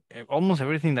it. Almost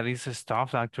everything that is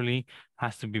stuffed actually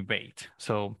has to be baked.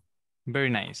 So, very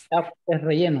nice. Stuffed es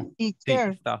relleno. Sí,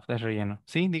 stuffed es relleno.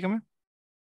 Sí, dígame.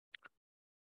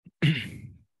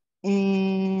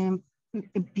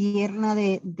 Pierna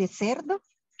de cerdo.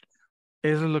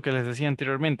 Eso es lo que les decía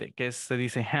anteriormente, que se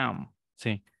dice ham.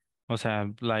 Sí. O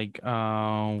sea, like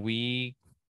we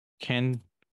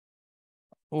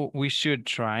should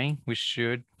try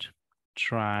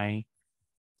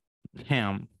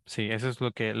ham. Sí, eso es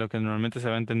lo que normalmente se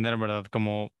va a entender, ¿verdad?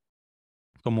 Como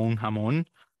un jamón,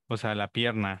 o sea, la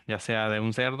pierna, ya sea de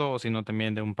un cerdo o sino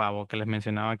también de un pavo, que les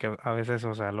mencionaba que a veces,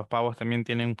 o sea, los pavos también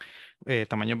tienen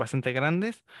tamaños bastante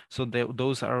grandes, so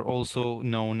those are also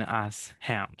known as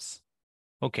hams.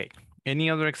 Okay, any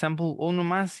other example? Uno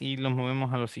más y los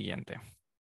movemos a lo siguiente.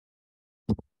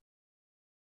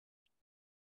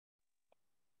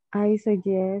 I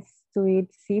suggest to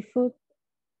eat seafood.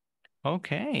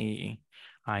 Okay,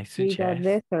 I With a suggest.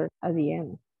 dessert at the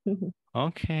end.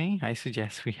 Okay, I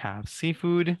suggest we have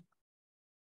seafood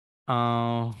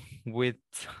with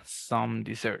some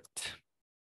dessert.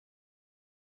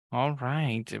 All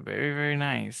right, very, very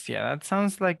nice. Yeah, that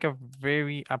sounds like a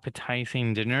very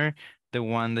appetizing dinner, the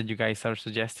one that you guys are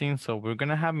suggesting. So we're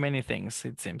gonna have many things,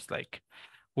 it seems like.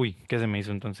 Uy, ¿qué se me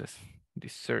hizo entonces?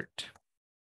 Dessert.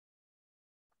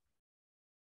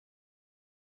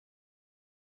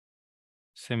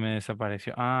 Se me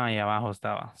desapareció. Ah, ahí abajo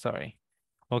estaba. Sorry.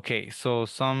 Okay, so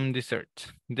some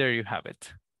dessert. There you have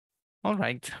it. All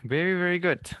right, very, very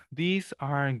good. These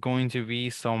are going to be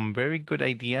some very good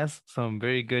ideas, some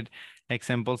very good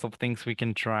examples of things we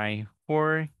can try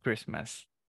for Christmas.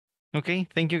 Okay,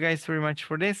 thank you guys very much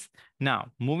for this.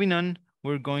 Now, moving on,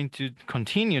 we're going to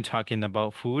continue talking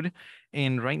about food.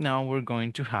 And right now we're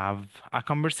going to have a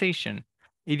conversation.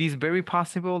 It is very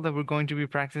possible that we're going to be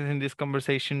practicing this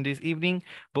conversation this evening,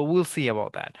 but we'll see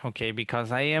about that, okay?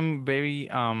 Because I am very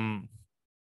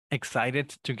excited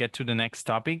to get to the next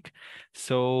topic.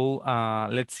 So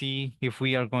let's see if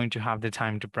we are going to have the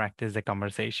time to practice the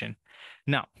conversation.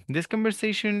 Now, this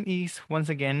conversation is once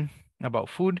again about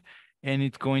food, and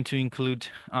it's going to include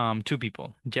two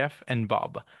people, Jeff and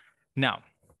Bob. Now,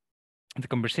 the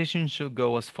conversation should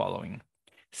go as following.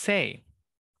 Say,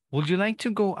 would you like to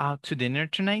go out to dinner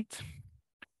tonight?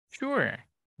 Sure.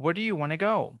 Where do you want to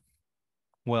go?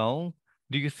 Well,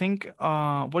 what do you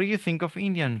think of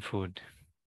Indian food?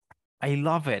 I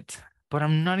love it, but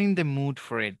I'm not in the mood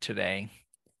for it today.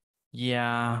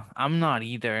 Yeah, I'm not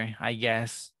either, I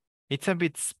guess. It's a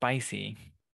bit spicy.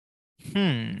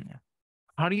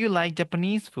 How do you like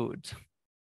Japanese food?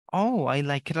 Oh, I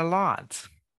like it a lot.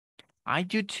 I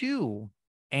do too.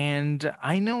 And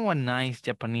I know a nice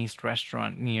Japanese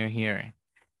restaurant near here.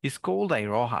 It's called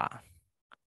Iroha.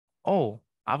 Oh,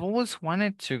 I've always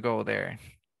wanted to go there.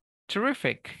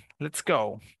 Terrific. Let's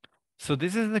go. So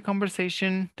this is the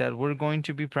conversation that we're going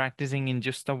to be practicing in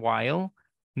just a while.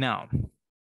 Now,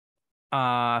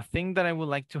 thing that I would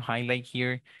like to highlight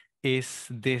here is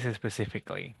this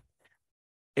specifically.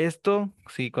 Esto,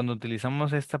 sí, cuando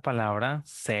utilizamos esta palabra,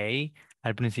 say,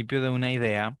 al principio de una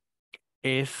idea,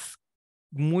 es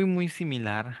muy, muy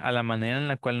similar a la manera en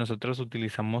la cual nosotros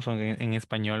utilizamos en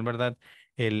español, ¿verdad?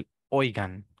 El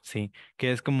oigan, ¿sí?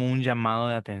 Que es como un llamado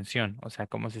de atención, o sea,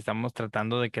 como si estamos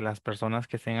tratando de que las personas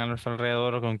que estén a nuestro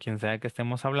alrededor o con quien sea que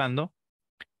estemos hablando,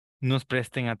 nos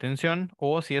presten atención,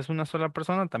 o si es una sola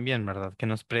persona también, ¿verdad? Que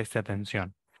nos preste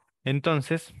atención.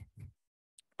 Entonces,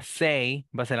 say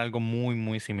va a ser algo muy,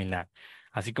 muy similar.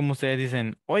 Así como ustedes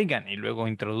dicen, oigan, y luego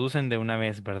introducen de una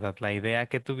vez, ¿verdad? La idea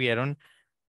que tuvieron,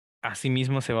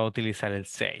 asimismo se va a utilizar el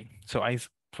say. So,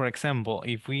 for example,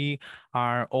 if we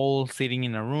are all sitting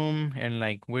in a room and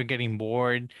like we're getting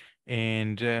bored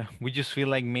and we just feel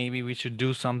like maybe we should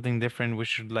do something different, we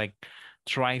should like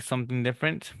try something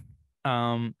different,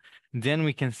 then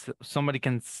somebody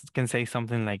can say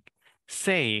something like,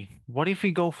 say, what if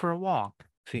we go for a walk?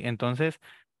 Sí, entonces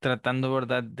tratando,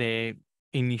 ¿verdad?, de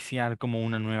iniciar como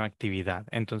una nueva actividad.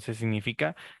 Entonces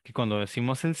significa que cuando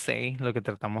decimos el say, lo que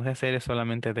tratamos de hacer es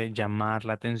solamente de llamar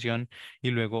la atención y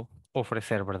luego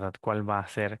ofrecer, ¿verdad?, cuál va a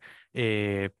ser,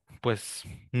 pues,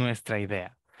 nuestra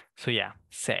idea. So, yeah,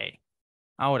 say.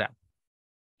 Ahora,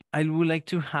 I would like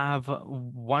to have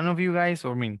one of you guys,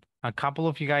 or I mean, a couple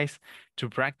of you guys to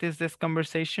practice this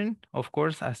conversation. Of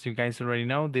course, as you guys already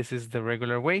know, this is the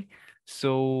regular way.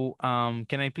 So,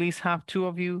 can I please have two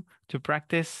of you to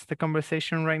practice the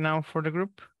conversation right now for the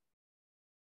group?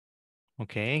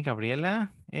 Okay, Gabriela.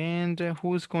 And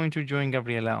who's going to join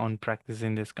Gabriela on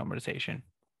practicing this conversation?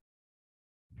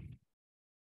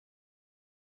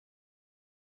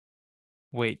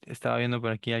 Wait, estaba viendo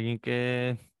por aquí alguien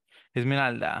que...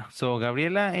 Esmeralda. So,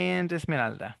 Gabriela and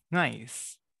Esmeralda.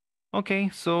 Nice. Okay,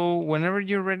 so whenever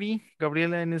you're ready,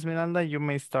 Gabriela and Esmeralda, you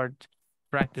may start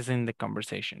practicing the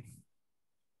conversation.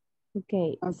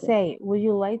 Okay, say, would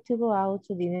you like to go out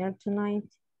to dinner tonight?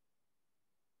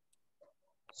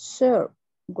 Sure.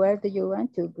 Where do you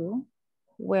want to go?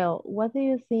 Well, what do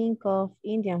you think of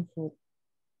Indian food?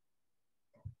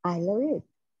 I love it,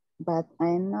 but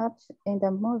I'm not in the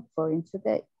mood for it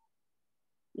today.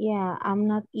 Yeah, I'm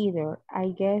not either.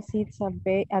 I guess it's a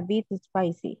bit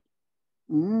spicy.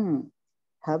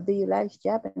 How do you like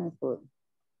Japanese food?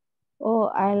 Oh,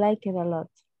 I like it a lot.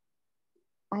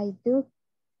 I do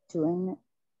too,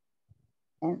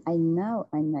 and I know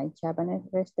a nice Japanese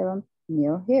restaurant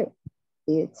near here.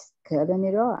 It's called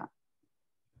Niroa.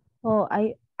 Oh,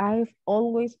 I've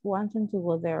always wanted to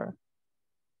go there.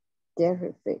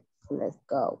 Terrific. Let's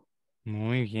go.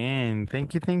 Muy bien.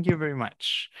 Thank you very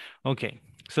much. Okay,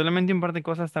 solamente un par de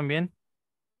cosas también.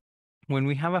 when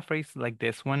we have a phrase like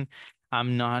this one,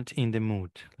 I'm not in the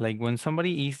mood. Like when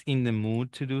somebody is in the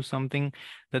mood to do something,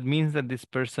 that means that this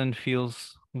person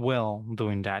feels well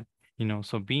doing that. You know,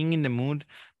 so being in the mood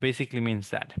basically means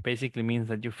that. Basically means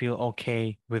that you feel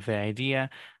okay with the idea,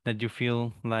 that you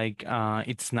feel like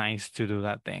it's nice to do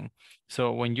that thing.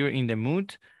 So when you're in the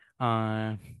mood,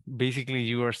 uh, basically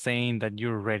you are saying that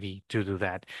you're ready to do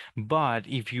that. But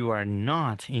if you are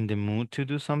not in the mood to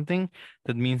do something,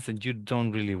 that means that you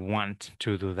don't really want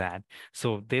to do that.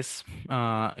 So this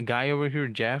guy over here,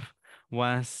 Jeff,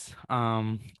 was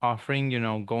offering, you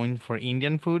know, going for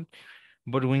Indian food.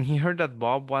 But when he heard that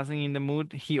Bob wasn't in the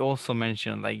mood, he also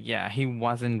mentioned, like, yeah, he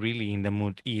wasn't really in the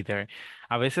mood either.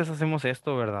 A veces hacemos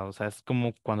esto, ¿verdad? O sea, es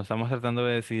como cuando estamos tratando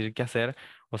de decidir qué hacer.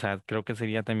 O sea, creo que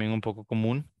sería también un poco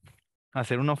común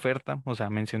hacer una oferta, o sea,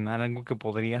 mencionar algo que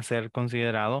podría ser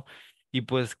considerado. Y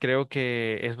pues creo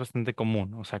que es bastante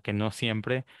común, o sea, que no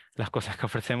siempre las cosas que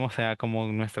ofrecemos sea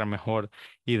como nuestra mejor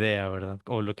idea, ¿verdad?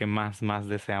 O lo que más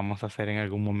deseamos hacer en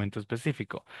algún momento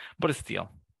específico. But still.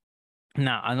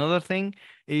 Now, another thing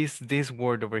is this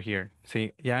word over here.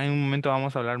 Sí, ya en un momento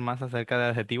vamos a hablar más acerca de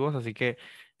adjetivos, así que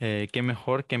qué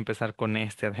mejor que empezar con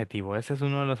este adjetivo. Ese es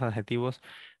uno de los adjetivos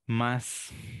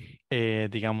más,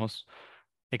 digamos,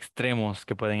 extremos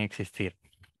que pueden existir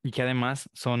y que además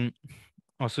son,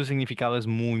 o su significado es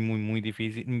muy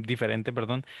difícil, diferente,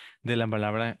 perdón, de la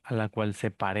palabra a la cual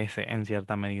se parece en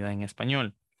cierta medida en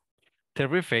español.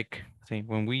 Terrific, see,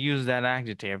 when we use that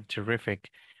adjective, terrific,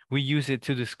 we use it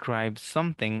to describe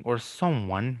something or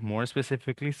someone, more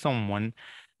specifically someone,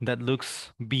 that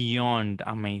looks beyond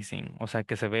amazing. O sea,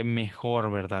 que se ve mejor,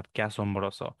 ¿verdad? Que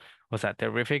asombroso. O sea,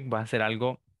 terrific va a ser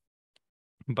algo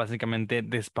básicamente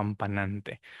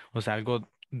despampanante. O sea,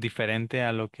 algo diferente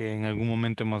a lo que en algún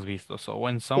momento hemos visto. So,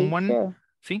 when someone, Teacher,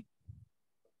 ¿sí?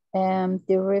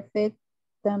 terrific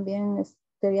también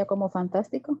sería como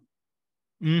fantástico.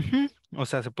 Ujú. O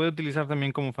sea, se puede utilizar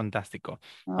también como fantástico.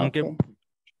 Ah, Aunque ok.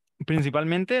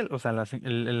 principalmente, o sea,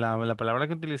 la palabra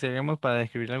que utilizaríamos para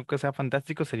describir algo que sea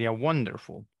fantástico sería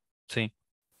wonderful. Sí,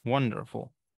 wonderful.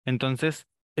 Entonces,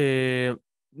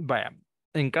 vaya,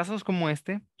 en casos como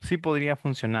este, sí podría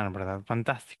funcionar, ¿verdad?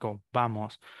 Fantástico,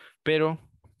 vamos. Pero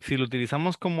si lo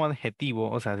utilizamos como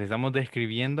adjetivo, o sea, si estamos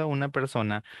describiendo a una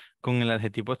persona con el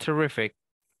adjetivo terrific,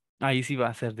 ahí sí va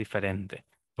a ser diferente.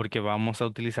 Porque vamos a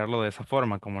utilizarlo de esa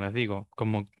forma, como les digo,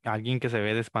 como alguien que se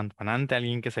ve despampanante,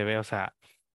 alguien que se ve, o sea,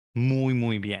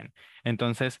 muy bien.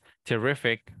 Entonces,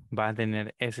 terrific va a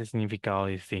tener ese significado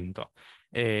distinto.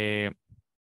 Eh,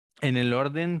 en el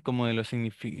orden como de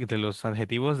de los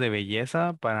adjetivos de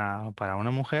belleza para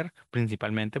una mujer,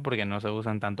 principalmente porque no se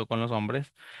usan tanto con los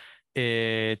hombres,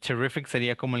 terrific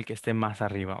sería como el que esté más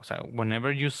arriba. O sea,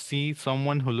 whenever you see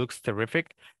someone who looks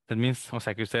terrific, that means, o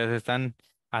sea, que ustedes están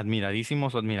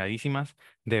admiradísimos o admiradísimas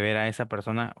de ver a esa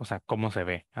persona, o sea, cómo se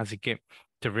ve. Así que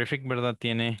terrific, ¿verdad?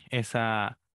 Tiene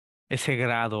ese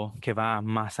grado que va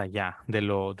más allá de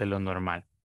lo normal.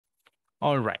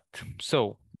 All right.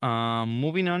 So,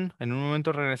 moving on, en un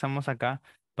momento regresamos acá.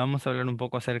 Vamos a hablar un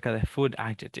poco acerca de food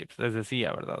adjectives. Les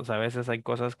decía, ¿verdad? O sea, a veces hay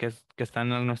cosas que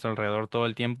están a nuestro alrededor todo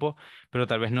el tiempo, pero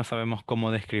tal vez no sabemos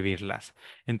cómo describirlas.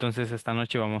 Entonces, esta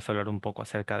noche vamos a hablar un poco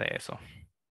acerca de eso.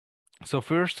 So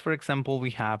first, for example,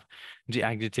 we have the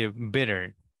adjective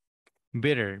bitter.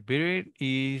 Bitter. Bitter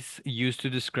is used to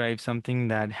describe something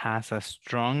that has a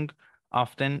strong,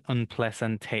 often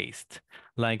unpleasant taste,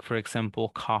 like, for example,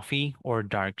 coffee or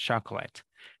dark chocolate.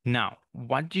 Now,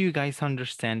 what do you guys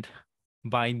understand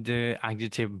by the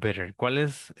adjective bitter? ¿Cuál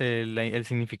es el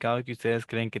significado que ustedes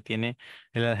creen que tiene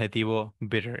el adjetivo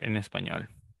bitter en español?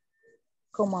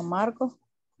 Como amargo.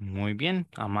 Muy bien,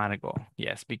 amargo.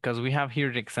 Yes, because we have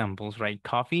here the examples, right?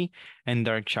 Coffee and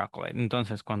dark chocolate.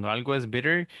 Entonces, cuando algo es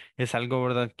bitter, es algo,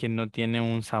 ¿verdad? Que no tiene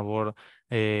un sabor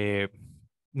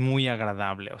muy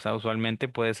agradable. O sea, usualmente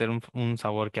puede ser un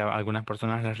sabor que a algunas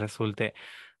personas les resulte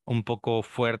un poco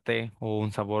fuerte o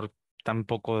un sabor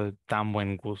tampoco de tan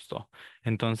buen gusto.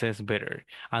 Entonces, bitter.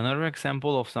 Another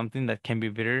example of something that can be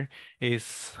bitter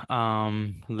is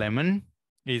lemon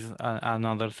is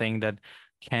another thing that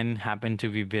can happen to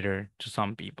be bitter to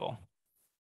some people.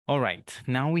 All right,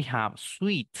 now we have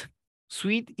sweet.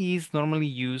 Sweet is normally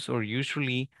used or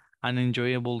usually an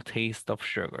enjoyable taste of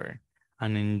sugar.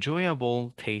 An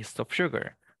enjoyable taste of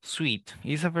sugar. Sweet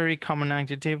is a very common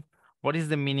adjective. What is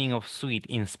the meaning of sweet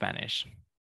in Spanish?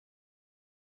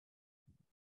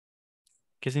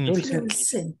 ¿Qué significa?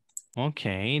 Dulce.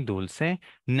 Okay, dulce.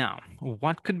 Now,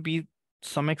 what could be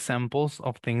some examples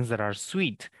of things that are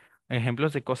sweet?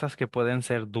 Ejemplos de cosas que pueden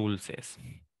ser dulces.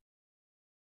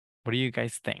 What do you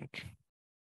guys think?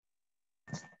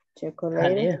 Chocolate.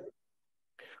 Jalea.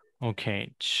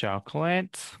 Okay,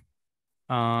 chocolate.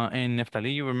 And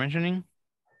Neftali, you were mentioning?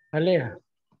 Jalea.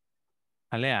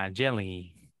 Jalea,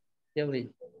 jelly. Jelly.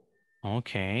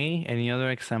 Okay, any other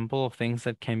example of things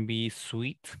that can be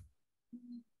sweet?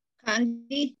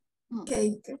 Candy.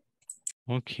 Cake.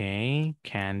 Okay,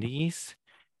 candies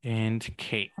and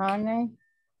cake. Honey.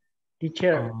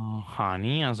 Teacher.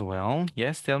 Honey as well.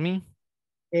 Yes, tell me.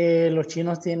 Los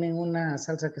chinos tienen una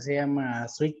salsa que se llama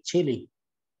sweet chili.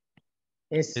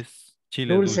 Es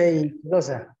Chile dulce y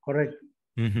picosa, correcto.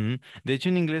 Ujú. De hecho,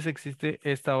 en inglés existe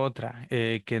esta otra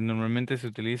que normalmente se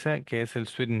utiliza, que es el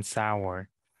sweet and sour.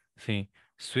 Sí,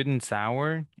 sweet and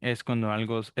sour es cuando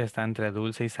algo está entre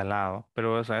dulce y salado,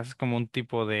 pero o sea, es como un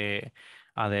tipo de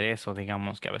aderezo,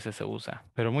 digamos, que a veces se usa.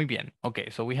 Pero muy bien. Okay,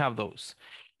 so we have those.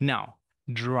 Now,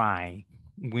 dry.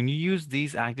 When you use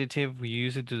this adjective, we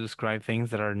use it to describe things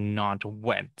that are not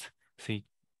wet. Sí.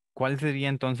 ¿Cuál sería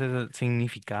entonces el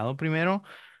significado primero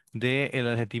del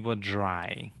adjetivo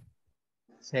dry?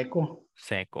 Seco.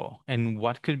 Seco. And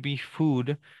what could be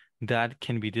food that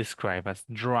can be described as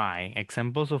dry?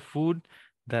 Examples of food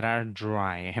that are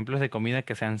dry. Ejemplos de comida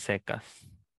que sean secas.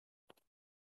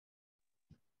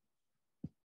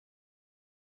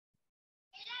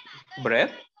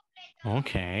 Bread.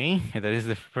 Okay, that is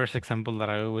the first example that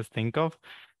I always think of.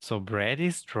 So bread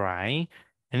is dry.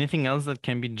 Anything else that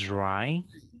can be dry?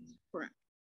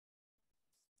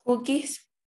 Cookies.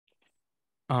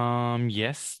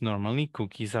 Yes, normally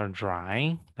cookies are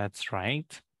dry. That's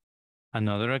right.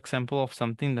 Another example of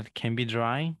something that can be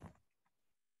dry.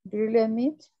 Grilled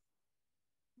meat.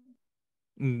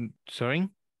 Sorry?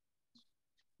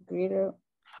 Grilled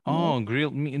Oh, meat.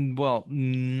 grilled meat. Well,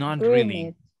 not Grilled really.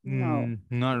 meat. No.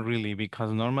 Not really,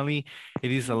 because normally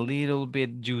it is a little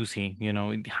bit juicy. You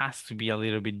know, it has to be a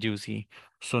little bit juicy.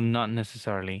 So not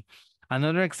necessarily.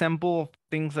 Another example of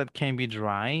things that can be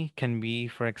dry can be,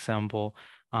 for example,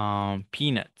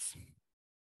 peanuts.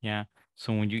 Yeah.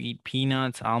 So when you eat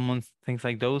peanuts, almonds, things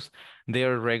like those, they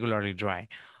are regularly dry.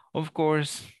 Of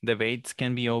course, debates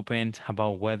can be opened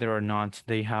about whether or not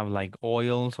they have like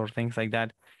oils or things like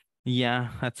that. Yeah,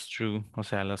 that's true. O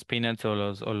sea, los peanuts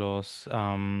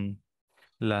también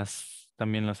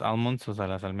los almonds, o sea,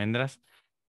 las almendras,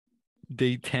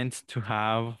 they tend to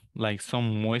have like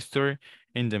some moisture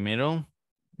in the middle,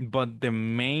 but the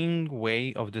main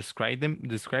way of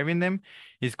describing them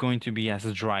is going to be as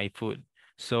dry food.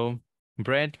 So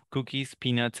bread, cookies,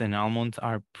 peanuts, and almonds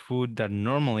are food that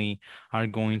normally are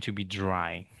going to be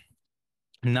dry.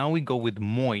 Now we go with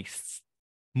moist.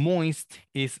 Moist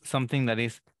is something that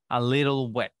is a little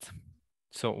wet.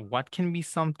 So what can be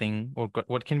something or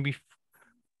what can be,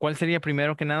 ¿cuál sería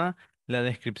primero que nada la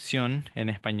descripción en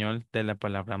español de la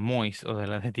palabra moist o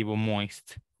del adjetivo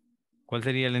moist? ¿Cuál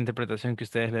sería la interpretación que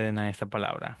ustedes le den a esta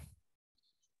palabra?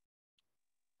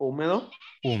 Húmedo.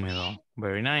 Húmedo.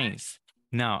 Very nice.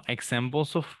 Now,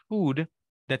 examples of food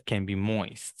that can be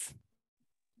moist.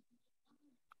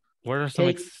 What are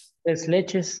some Tres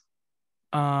leches.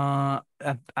 a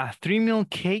 3-meal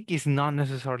cake is not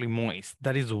necessarily moist.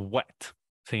 That is wet.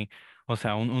 Sí. O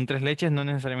sea, un tres leches no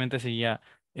necesariamente sería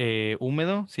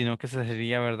húmedo, sino que ese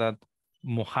sería, ¿verdad?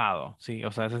 Mojado. Sí.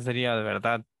 O sea, ese sería de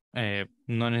verdad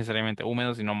no necesariamente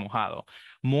húmedo, sino mojado.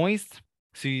 Moist,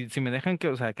 si me dejan que,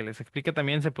 o sea, que les explique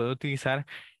también, se puede utilizar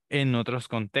en otros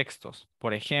contextos.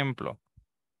 Por ejemplo,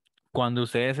 cuando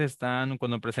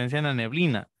presencian la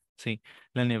neblina, sí,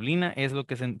 la neblina es lo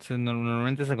que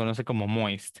normalmente se conoce como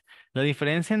moist. La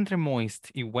diferencia entre moist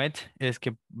y wet es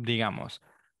que, digamos,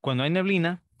 cuando hay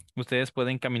neblina, ustedes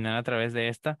pueden caminar a través de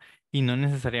esta y no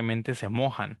necesariamente se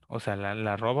mojan. O sea,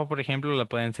 la ropa, por ejemplo, la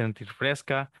pueden sentir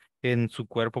fresca, en su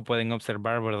cuerpo pueden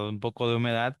observar, ¿verdad? Un poco de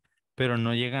humedad, pero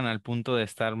no llegan al punto de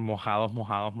estar mojados,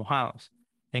 mojados, mojados.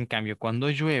 En cambio,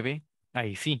 cuando llueve,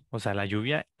 ahí sí, o sea, la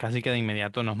lluvia casi que de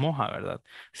inmediato nos moja, ¿verdad?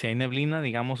 Si hay neblina,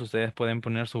 digamos, ustedes pueden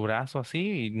poner su brazo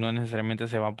así y no necesariamente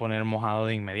se va a poner mojado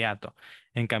de inmediato.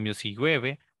 En cambio, si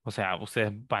llueve, o sea,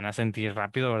 ustedes van a sentir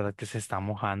rápido, ¿verdad? Que se está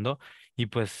mojando y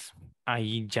pues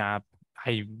ahí ya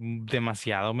hay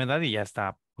demasiada humedad y ya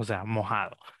está, o sea,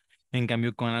 mojado. En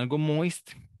cambio, con algo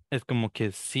moist, es como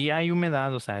que sí hay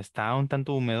humedad, o sea, está un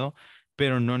tanto húmedo,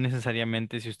 pero no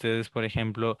necesariamente si ustedes, por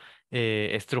ejemplo,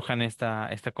 estrujan esta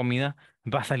comida,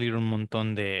 va a salir un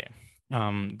montón de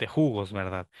jugos,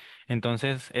 ¿verdad?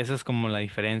 Entonces, esa es como la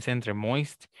diferencia entre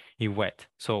moist y wet.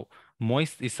 So,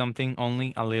 moist is something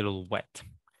only a little wet.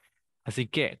 Así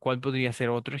que, ¿cuál podría ser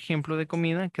otro ejemplo de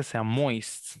comida que sea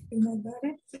moist? Peanut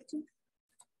butter.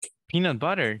 Peanut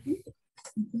butter.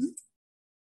 Mhm.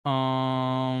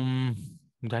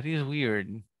 That is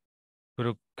weird.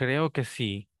 Pero creo que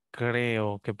sí.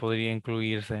 Creo que podría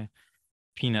incluirse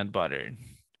peanut butter.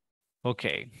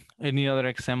 Okay. Any other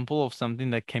example of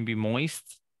something that can be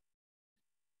moist?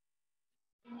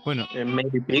 Bueno.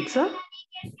 Maybe pizza?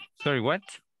 Sorry, what?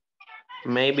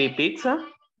 Maybe pizza?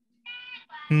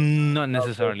 Not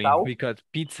necessarily, Pesado. because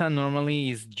pizza normally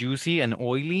is juicy and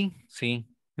oily. Sí,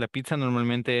 la pizza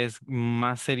normalmente es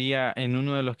más sería en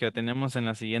uno de los que tenemos en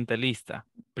la siguiente lista.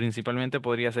 Principalmente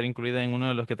podría ser incluida en uno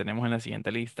de los que tenemos en la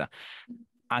siguiente lista.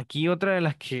 Aquí otra de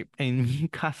las que en mi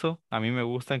caso a mí me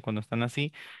gustan cuando están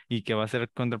así y que va a ser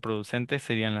contraproducente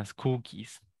serían las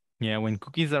cookies. Yeah, when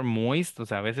cookies are moist, o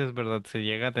sea, a veces, ¿verdad? Se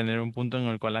llega a tener un punto en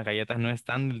el cual las galletas no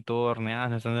están del todo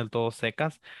horneadas, no están del todo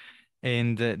secas.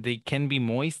 And they can be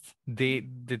moist. The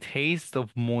taste of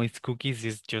moist cookies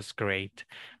is just great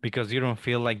because you don't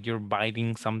feel like you're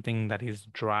biting something that is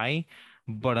dry,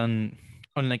 but on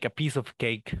like a piece of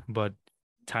cake, but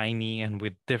tiny and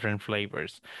with different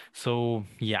flavors. So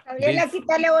yeah, Gabriela,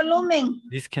 quítale volumen.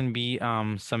 this can be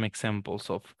some examples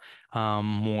of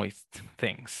moist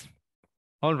things.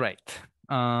 All right.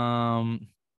 A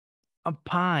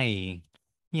pie.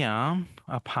 Yeah,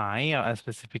 a pie, a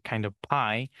specific kind of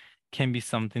pie can be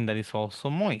something that is also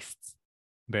moist.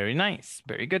 Very nice.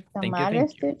 Very good. Thank you.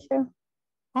 Tamales, Thank you.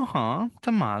 teacher.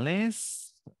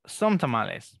 Tamales. Some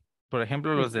tamales. Por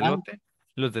ejemplo, los de Están. elote.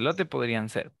 Los de elote podrían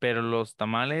ser, pero los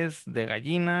tamales de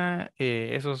gallina,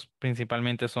 esos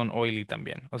principalmente son oily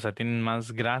también. O sea, tienen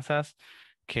más grasas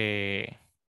que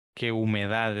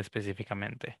humedad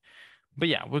específicamente. But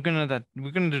yeah, we're gonna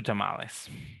do tamales.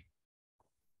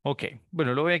 Ok,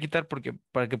 bueno, lo voy a quitar porque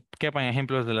para que quepan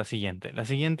ejemplos de la siguiente. La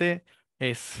siguiente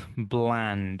es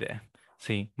bland.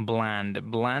 Sí, bland.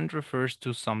 Bland refers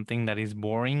to something that is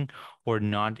boring or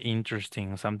not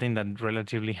interesting, something that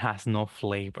relatively has no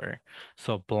flavor.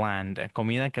 So bland.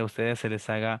 Comida que a ustedes se les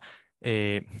haga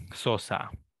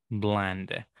sosa.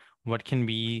 Bland. What can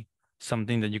be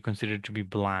something that you consider to be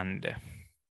bland?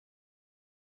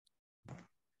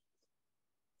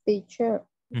 Teacher,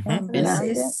 blanda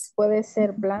puede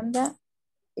ser blanda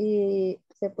y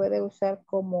se puede usar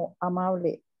como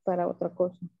amable para otra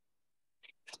cosa.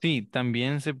 Sí,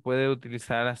 también se puede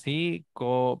utilizar así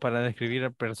para describir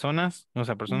a personas, o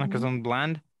sea, personas que son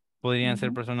bland, podrían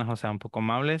ser personas, o sea, un poco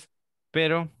amables,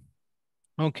 pero,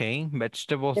 ok,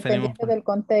 vegetables tenemos. Dependiendo del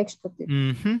contexto.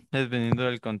 Dependiendo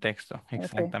del contexto,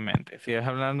 exactamente. Si es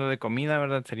hablando de comida,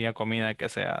 ¿verdad? Sería comida que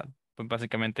sea, pues,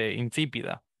 básicamente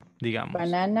insípida, digamos.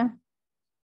 Banana.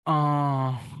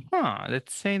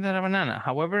 Let's say that a banana.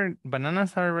 However,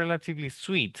 bananas are relatively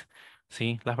sweet.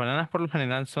 Sí, las bananas por lo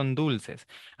general son dulces.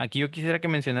 Aquí yo quisiera que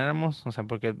mencionáramos, o sea,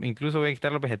 porque incluso voy a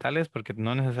quitar los vegetales porque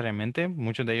no necesariamente,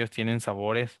 muchos de ellos tienen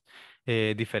sabores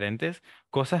diferentes,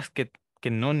 cosas que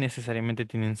no necesariamente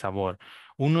tienen sabor.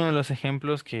 Uno de los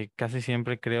ejemplos que casi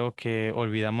siempre creo que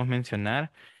olvidamos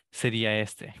mencionar sería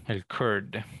este, el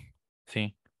curd,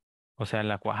 sí, o sea,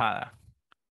 la cuajada.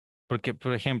 Porque,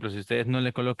 por ejemplo, si ustedes no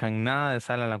le colocan nada de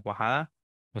sal a la cuajada,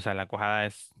 o sea, la cuajada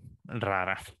es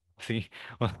rara, ¿sí?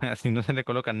 O sea, si no se le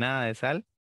coloca nada de sal,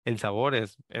 el sabor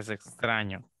es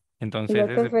extraño. Entonces,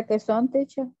 Igual que el requesón,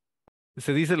 teacher.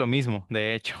 se dice lo mismo,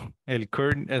 de hecho. El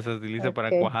curd se utiliza para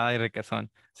cuajada y requesón,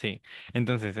 sí.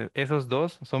 Entonces, esos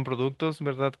dos son productos,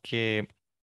 ¿verdad? Que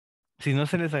si no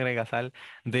se les agrega sal,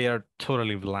 they are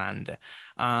totally bland.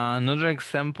 Another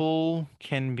example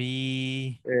can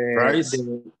be... Rice.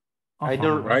 I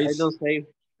don't say,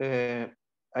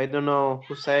 I don't know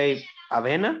who say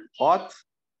avena, oat.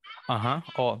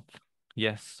 Oat.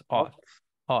 Yes, oat.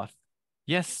 Oat.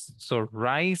 Yes, so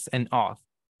rice and oat.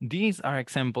 These are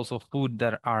examples of food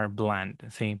that are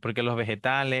bland, sí, porque los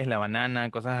vegetales, la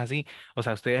banana, cosas así, o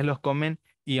sea, ustedes los comen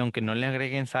y aunque no le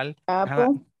agreguen sal,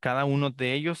 cada uno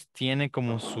de ellos tiene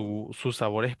como su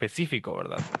sabor específico,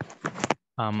 ¿verdad?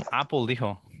 Apple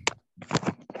dijo.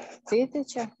 Sí,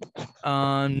 teacher.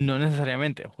 No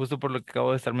necesariamente, justo por lo que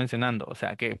acabo de estar mencionando. O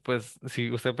sea que, pues, si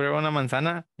usted prueba una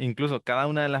manzana, incluso cada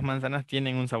una de las manzanas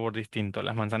tienen un sabor distinto.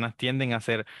 Las manzanas tienden a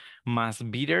ser más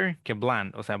bitter que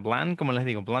bland. O sea, bland, como les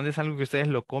digo, bland es algo que ustedes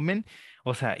lo comen,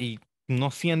 o sea, y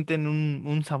no sienten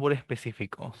un sabor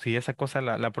específico. Si esa cosa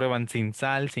la prueban sin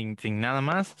sal, sin nada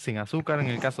más, sin azúcar, en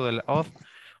el caso del oat,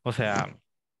 o sea,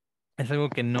 es algo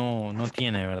que no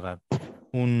tiene, ¿verdad?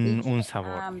 Un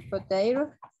sabor.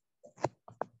 Potato.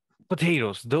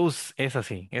 Potatoes, esa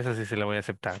sí se la voy a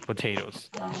aceptar. Potatoes.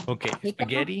 Ok,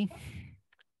 spaghetti.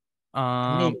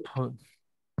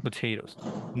 Potatoes.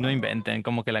 No inventen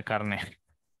como que la carne.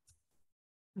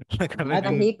 La carne.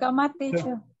 La jícama,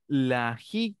 teacher. La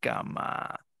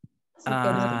jícama. Sí, que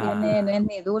no es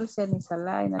ni dulce ni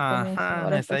salada y no tiene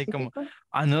sabor está ahí como.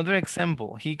 Another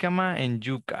example, jícama and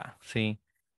yuca, sí.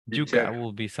 Yuca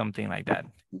will be something like that.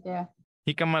 Yeah.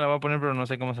 Jícama la voy a poner, pero no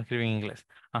sé cómo se escribe en inglés.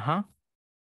 Ajá.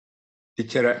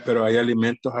 Teacher, pero hay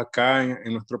alimentos acá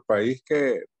en nuestro país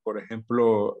que, por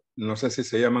ejemplo, no sé si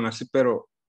se llaman así, pero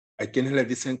hay quienes les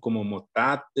dicen como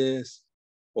motates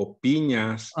o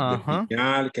piñas de Ajá.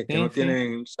 piñal que Sí, no sí.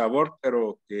 tienen sabor,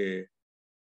 pero que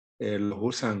los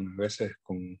usan a veces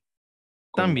con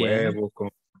También. huevo,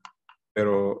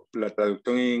 pero la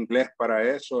traducción en inglés para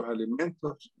esos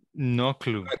alimentos No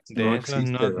clue. no De eso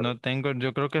existe, no, ¿verdad? no tengo.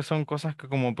 Yo creo que son cosas que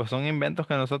como pues son inventos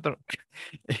que nosotros.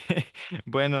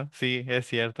 Bueno, sí, es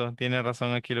cierto. Tiene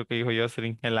razón aquí lo que dijo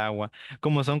Jocelyn, el agua.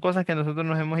 Como son cosas que nosotros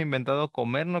nos hemos inventado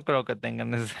comer, no creo que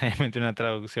tengan necesariamente una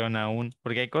traducción aún.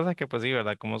 Porque hay cosas que pues sí,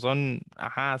 ¿verdad? Como son,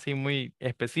 ajá, así muy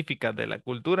específicas de la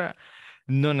cultura,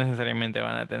 no necesariamente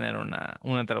van a tener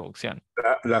una traducción.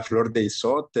 La flor de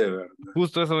isote, ¿verdad?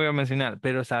 Justo eso voy a mencionar,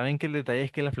 pero saben que el detalle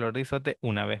es que la flor de isote,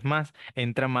 una vez más,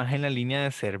 entra más en la línea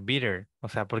de ser bitter, o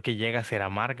sea, porque llega a ser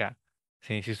amarga.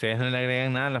 Sí, si ustedes no le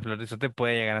agregan nada, la flor de isote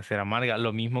puede llegar a ser amarga.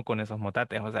 Lo mismo con esos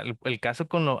motates. O sea, el caso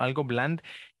con algo bland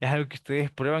es algo que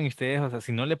ustedes prueban y ustedes, o sea,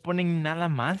 si no le ponen nada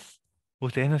más,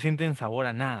 ustedes no sienten sabor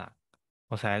a nada.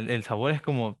 O sea, el sabor es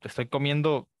como estoy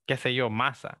comiendo, qué sé yo,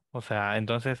 masa. O sea,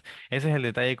 entonces ese es el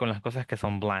detalle con las cosas que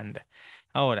son bland.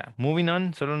 Ahora, moving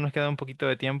on, solo nos queda un poquito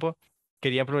de tiempo.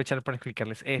 Quería aprovechar para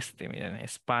explicarles este, miren,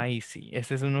 spicy.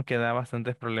 Este es uno que da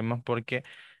bastantes problemas porque,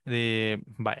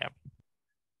 vaya,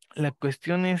 la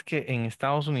cuestión es que en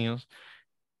Estados Unidos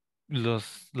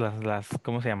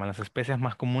 ¿cómo se llaman? Las especias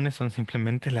más comunes son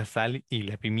simplemente la sal y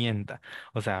la pimienta.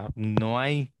 O sea, no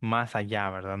hay más allá,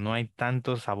 ¿verdad? No hay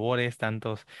tantos sabores,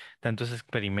 tantos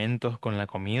experimentos con la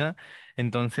comida.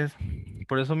 Entonces,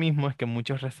 por eso mismo es que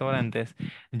muchos restaurantes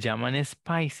llaman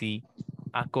spicy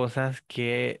a cosas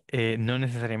que no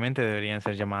necesariamente deberían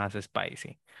ser llamadas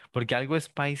spicy. Porque algo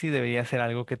spicy debería ser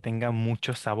algo que tenga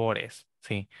muchos sabores,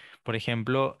 ¿sí? Por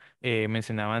ejemplo,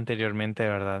 mencionaba anteriormente,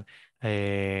 ¿verdad?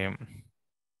 eh,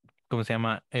 ¿Cómo se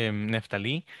llama?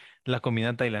 Neftalí, la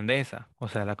comida tailandesa. O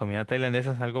sea, la comida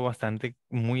tailandesa es algo bastante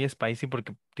muy spicy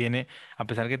porque tiene, a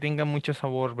pesar que tenga mucho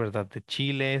sabor, ¿verdad? De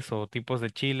chiles o tipos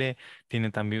de chile, tiene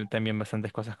también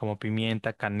bastantes cosas como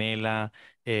pimienta, canela,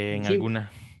 en Jengibre,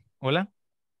 alguna... ¿Hola?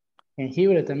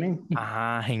 jengibre también.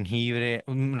 Ajá, jengibre,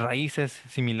 raíces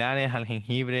similares al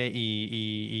jengibre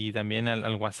y también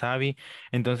al wasabi.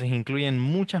 Entonces incluyen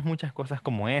muchas cosas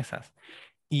como esas.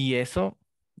 Y eso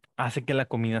hace que la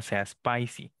comida sea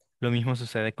spicy. Lo mismo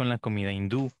sucede con la comida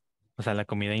hindú. O sea, la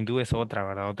comida hindú es otra,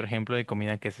 ¿verdad? Otro ejemplo de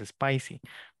comida que es spicy.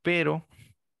 Pero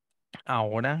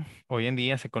ahora, hoy en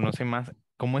día se conoce más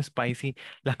como spicy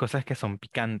las cosas que son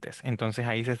picantes. Entonces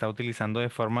ahí se está utilizando de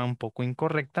forma un poco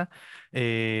incorrecta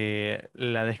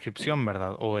la descripción,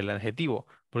 ¿verdad? O el adjetivo,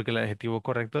 porque el adjetivo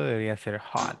correcto debería ser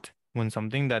hot. When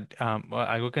something that,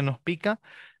 algo que nos pica,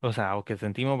 o sea, o que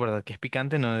sentimos, ¿verdad? Que es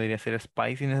picante, no debería ser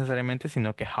spicy necesariamente,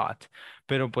 sino que hot.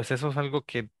 Pero pues eso es algo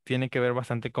que tiene que ver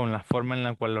bastante con la forma en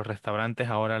la cual los restaurantes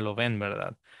ahora lo ven,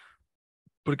 ¿verdad?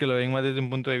 Porque lo ven más desde un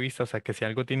punto de vista, o sea, que si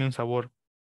algo tiene un sabor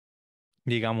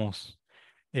digamos,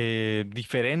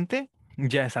 diferente,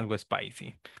 ya es algo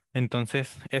spicy.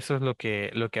 Entonces, eso es lo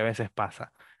que a veces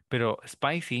pasa. Pero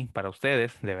spicy para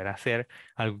ustedes deberá ser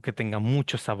algo que tenga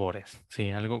muchos sabores,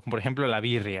 ¿sí? Algo, por ejemplo, la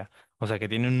birria, o sea, que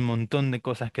tiene un montón de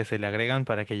cosas que se le agregan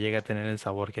para que llegue a tener el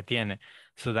sabor que tiene.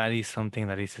 So that is something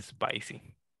that is spicy.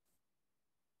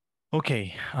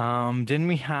 Okay, then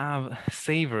we have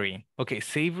savory. Okay,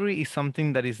 savory is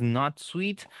something that is not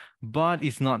sweet, but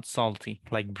is not salty,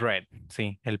 like bread,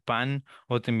 sí, el pan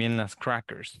o también las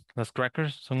crackers. Las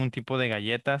crackers son un tipo de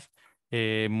galletas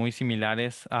muy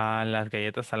similares a las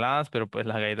galletas saladas, pero pues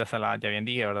las galletas saladas, ya bien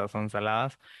dije, ¿verdad? Son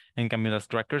saladas. En cambio, las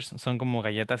crackers son como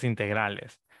galletas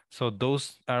integrales. So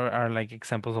those are like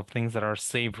examples of things that are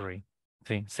savory,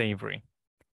 sí, savory.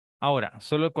 Ahora,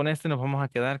 solo con este nos vamos a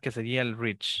quedar que sería el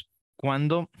rich.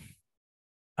 Cuando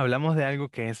hablamos de algo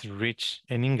que es rich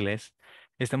en inglés,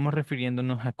 estamos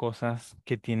refiriéndonos a cosas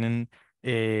que tienen,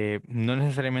 no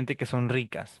necesariamente que son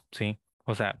ricas, ¿sí?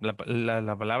 O sea, la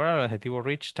palabra o el adjetivo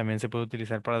rich también se puede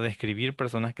utilizar para describir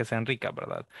personas que sean ricas,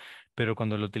 ¿verdad? Pero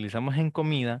cuando lo utilizamos en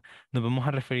comida, nos vamos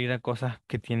a referir a cosas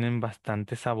que tienen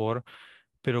bastante sabor,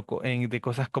 pero de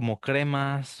cosas como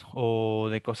cremas o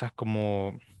de cosas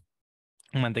como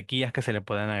mantequillas que se le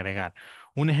puedan agregar.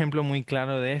 Un ejemplo muy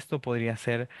claro de esto podría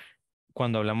ser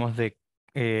cuando hablamos de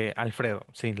Alfredo.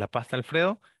 Sí, la pasta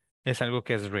Alfredo es algo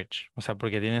que es rich, o sea,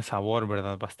 porque tiene sabor,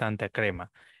 ¿verdad? Bastante a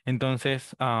crema.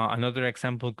 Entonces, another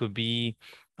example could be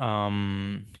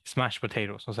smashed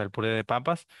potatoes, o sea, el puré de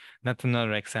papas. That's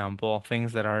another example of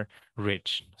things that are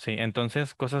rich. Sí,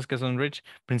 entonces, cosas que son rich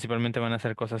principalmente van a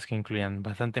ser cosas que incluyan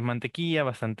bastante mantequilla,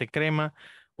 bastante crema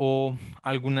o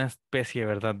alguna especie,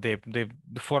 ¿verdad? De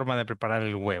forma de preparar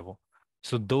el huevo.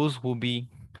 So those will be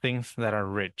things that are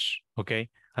rich, ¿ok?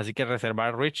 Así que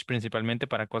reservar rich principalmente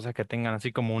para cosas que tengan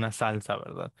así como una salsa,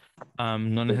 ¿verdad?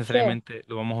 No Teacher, necesariamente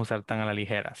lo vamos a usar tan a la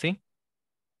ligera, ¿sí?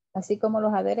 así como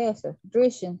los aderezos,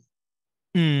 dressings.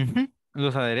 Ujú.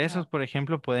 Los aderezos, por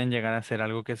ejemplo, pueden llegar a ser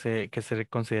algo que se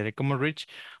considere como rich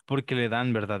porque le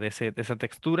dan, ¿verdad? Esa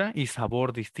textura y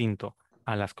sabor distinto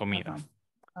a las comidas.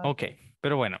 Ok,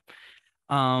 pero bueno.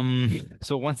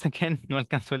 So once again, no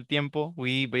alcanzó el tiempo.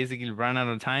 We basically ran out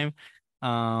of time.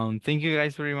 Thank you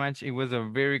guys very much. It was a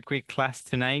very quick class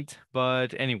tonight,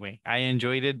 but anyway, I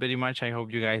enjoyed it very much. I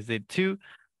hope you guys did too.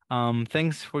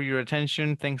 Thanks for your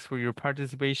attention. Thanks for your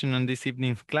participation on this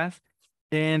evening's class.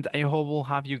 And I hope we'll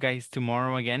have you guys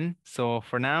tomorrow again. So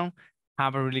for now,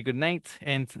 have a really good night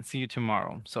and see you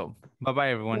tomorrow. So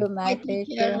bye-bye, everyone. Good night,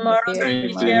 teacher. Tomorrow, See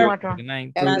you Thank tomorrow. you. Good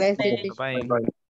night. God bless you, Namaste. teacher. Bye-bye. Bye-bye.